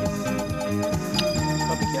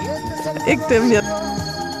 Ikke dem, jeg...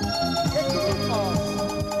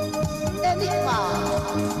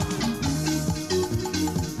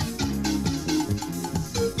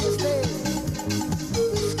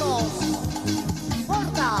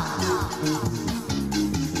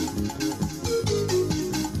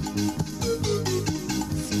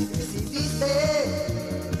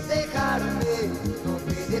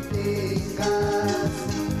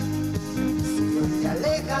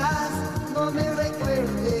 No me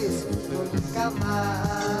recuerdes nunca más.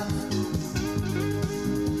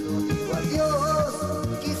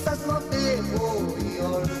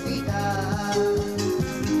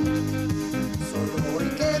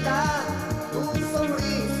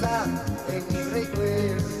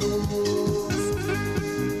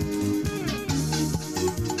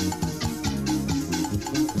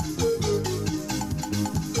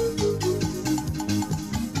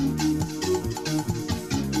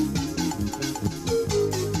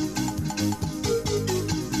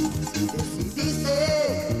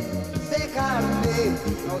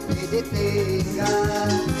 no te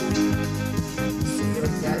detengas. Si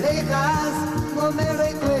hoy te alejas, no me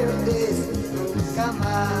recuerdes nunca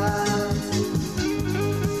más.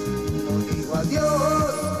 No digo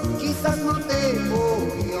adiós, quizás no te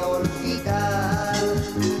voy a olvidar.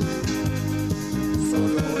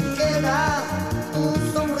 Solo queda tu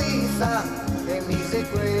sonrisa de mis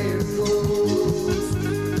recuerdos.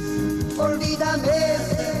 Olvídame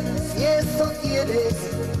si eso quieres,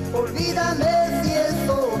 olvídame si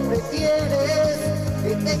eso prefieres.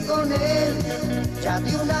 Vete con él ya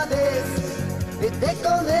de una vez, vete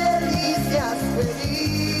con él y seas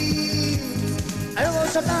feliz. Hemos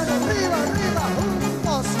sacado arriba, arriba, 1,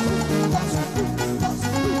 2,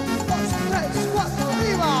 3, 4,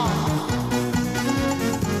 arriba.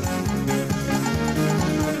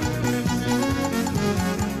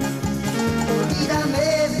 Olvídame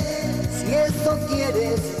si eso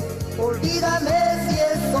quieres, olvídame si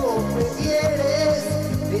eso prefieres.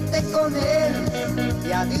 Vete con él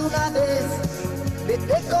ya de una vez,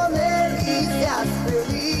 vete con él y seas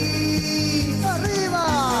feliz. ¡Arriba!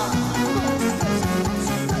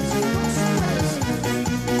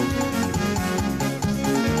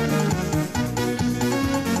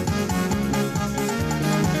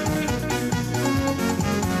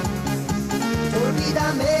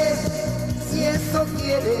 Olvídame si eso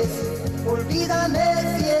quieres, olvídame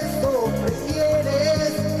si eso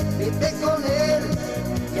prefieres. Vete con él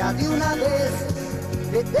ya de una vez,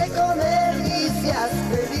 vete con él y seas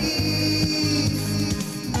feliz.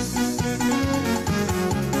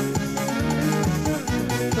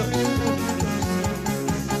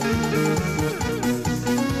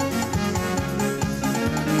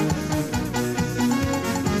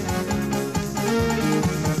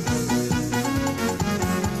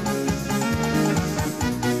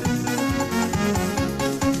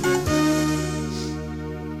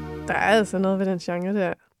 Der er altså noget ved den genre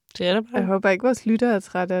der. Det er der bare. Jeg håber ikke, vores lyttere er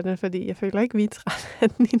trætte af den, fordi jeg føler ikke, vi er trætte af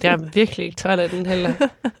den endnu. Jeg er virkelig ikke træt af den heller.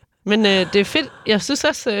 Men det er fedt. Jeg synes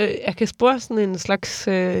også, jeg kan spore sådan en slags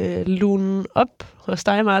lune op hos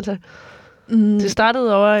dig, Martha. Det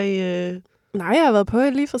startede over i... Nej, jeg har været på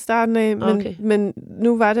lige fra starten af, men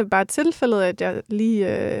nu var det bare tilfældet, at jeg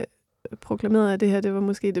lige proklamerede, at det her det var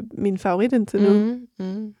måske min favorit indtil nu.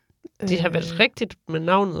 Det har været rigtigt med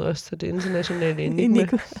navnet også, så det internationale enigma.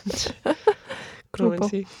 Kunne man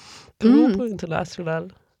sige. Grupo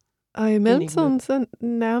International. Og i mellemtiden, så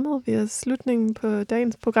nærmede vi os slutningen på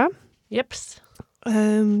dagens program. Jeps.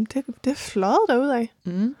 Det fløjede derudad.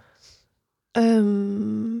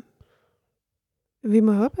 Vi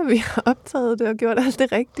må håbe, at vi har optaget det og gjort alt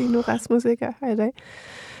det rigtige, nu Rasmus ikke er her i dag.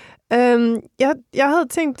 Jeg havde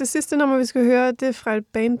tænkt, det sidste nummer, vi skal høre, det er fra et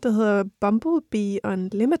band, der hedder Bumblebee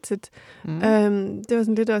Unlimited. Det var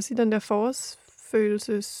sådan lidt også i den der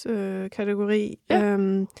forårsfølelseskategori.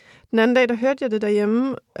 Den anden dag, der hørte jeg det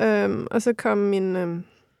derhjemme, og så kom min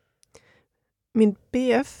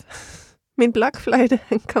BF, min blokfløjte,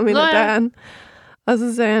 han kom ind ad døren, og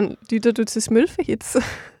så sagde han, lytter du til smølfehits?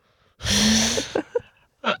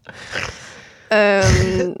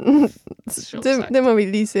 Det må vi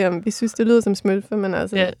lige se, om vi synes, det lyder som smølfe, men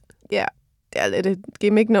altså, ja, det er lidt et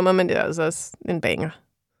gimmick-nummer, men det er altså også en banger.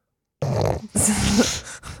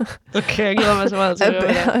 Okay, jeg glæder mig så meget til at høre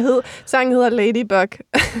det. Sangen hedder Ladybug,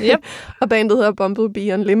 og bandet hedder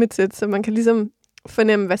Bumblebee Unlimited, så man kan ligesom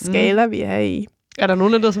fornemme, hvad skala vi er i. Er der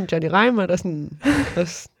nogen af der som Johnny Reimer, der sådan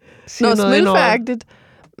siger noget smølfeagtigt?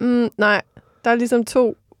 Nej, der er ligesom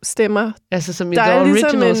 2 stemmer. Altså som i der the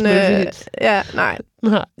original smølfehit? Nej.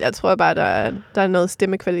 Jeg tror bare, der er noget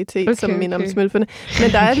stemmekvalitet, som minder om smølferne.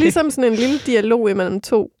 Men der er ligesom sådan en lille dialog imellem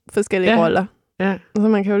 2 forskellige roller. Ja. Så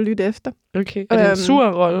man kan jo lytte efter. Okay. Er det en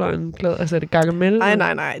sur rolle og en glad? Altså er det gargamel?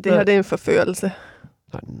 Nej. Det her det er en forførelse.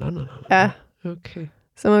 Nej. Ja. Okay.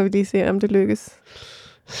 Så må vi lige se, om det lykkes.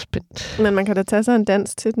 Spændt. Men man kan da tage sig en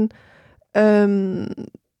dans til den.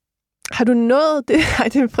 Har du nået det? Ej,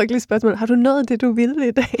 det er et frygteligt spørgsmål. Har du nået det, du ville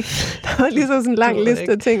i dag? Der var ligesom sådan en lang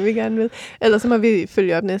liste af ting, vi gerne vil. Ellers så må vi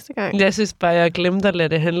følge op næste gang. Jeg synes bare, jeg glemte at lade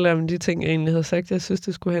det handle om de ting, jeg egentlig havde sagt, jeg synes,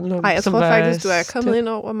 det skulle handle om. Nej, jeg tror faktisk, du er kommet ind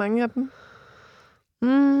over mange af dem.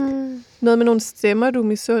 Noget med nogle stemmer, du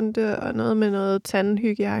misundte, og noget med noget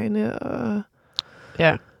tandhygiejne. Og...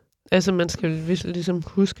 Ja, altså man skal ligesom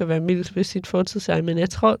huske at være mild ved sit fortidseje, men jeg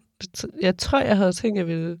tror, jeg havde tænkt, jeg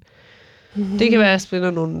ville... Det kan være, at jeg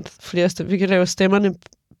spiller nogle flere stemmer. Vi kan lave stemmerne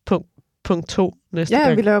punkt 2 næste gang.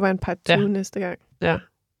 Ja, vi laver bare en part 2 næste gang. Ja,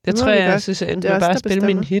 jeg tror, jeg synes, jeg endte med bare at spille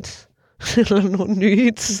mine hits. Eller nogle nye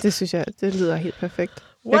hits. Det synes jeg, det lyder helt perfekt.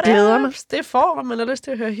 Jeg glæder mig. Det er forår, man har lyst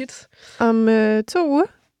til at høre hits. Om 2 uger,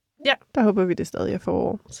 der håber vi, det stadig er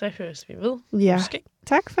forår. Så høres vi ved. Ja. Måske.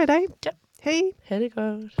 Tak for i dag. Ja. Hej. Ha' det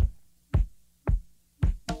godt.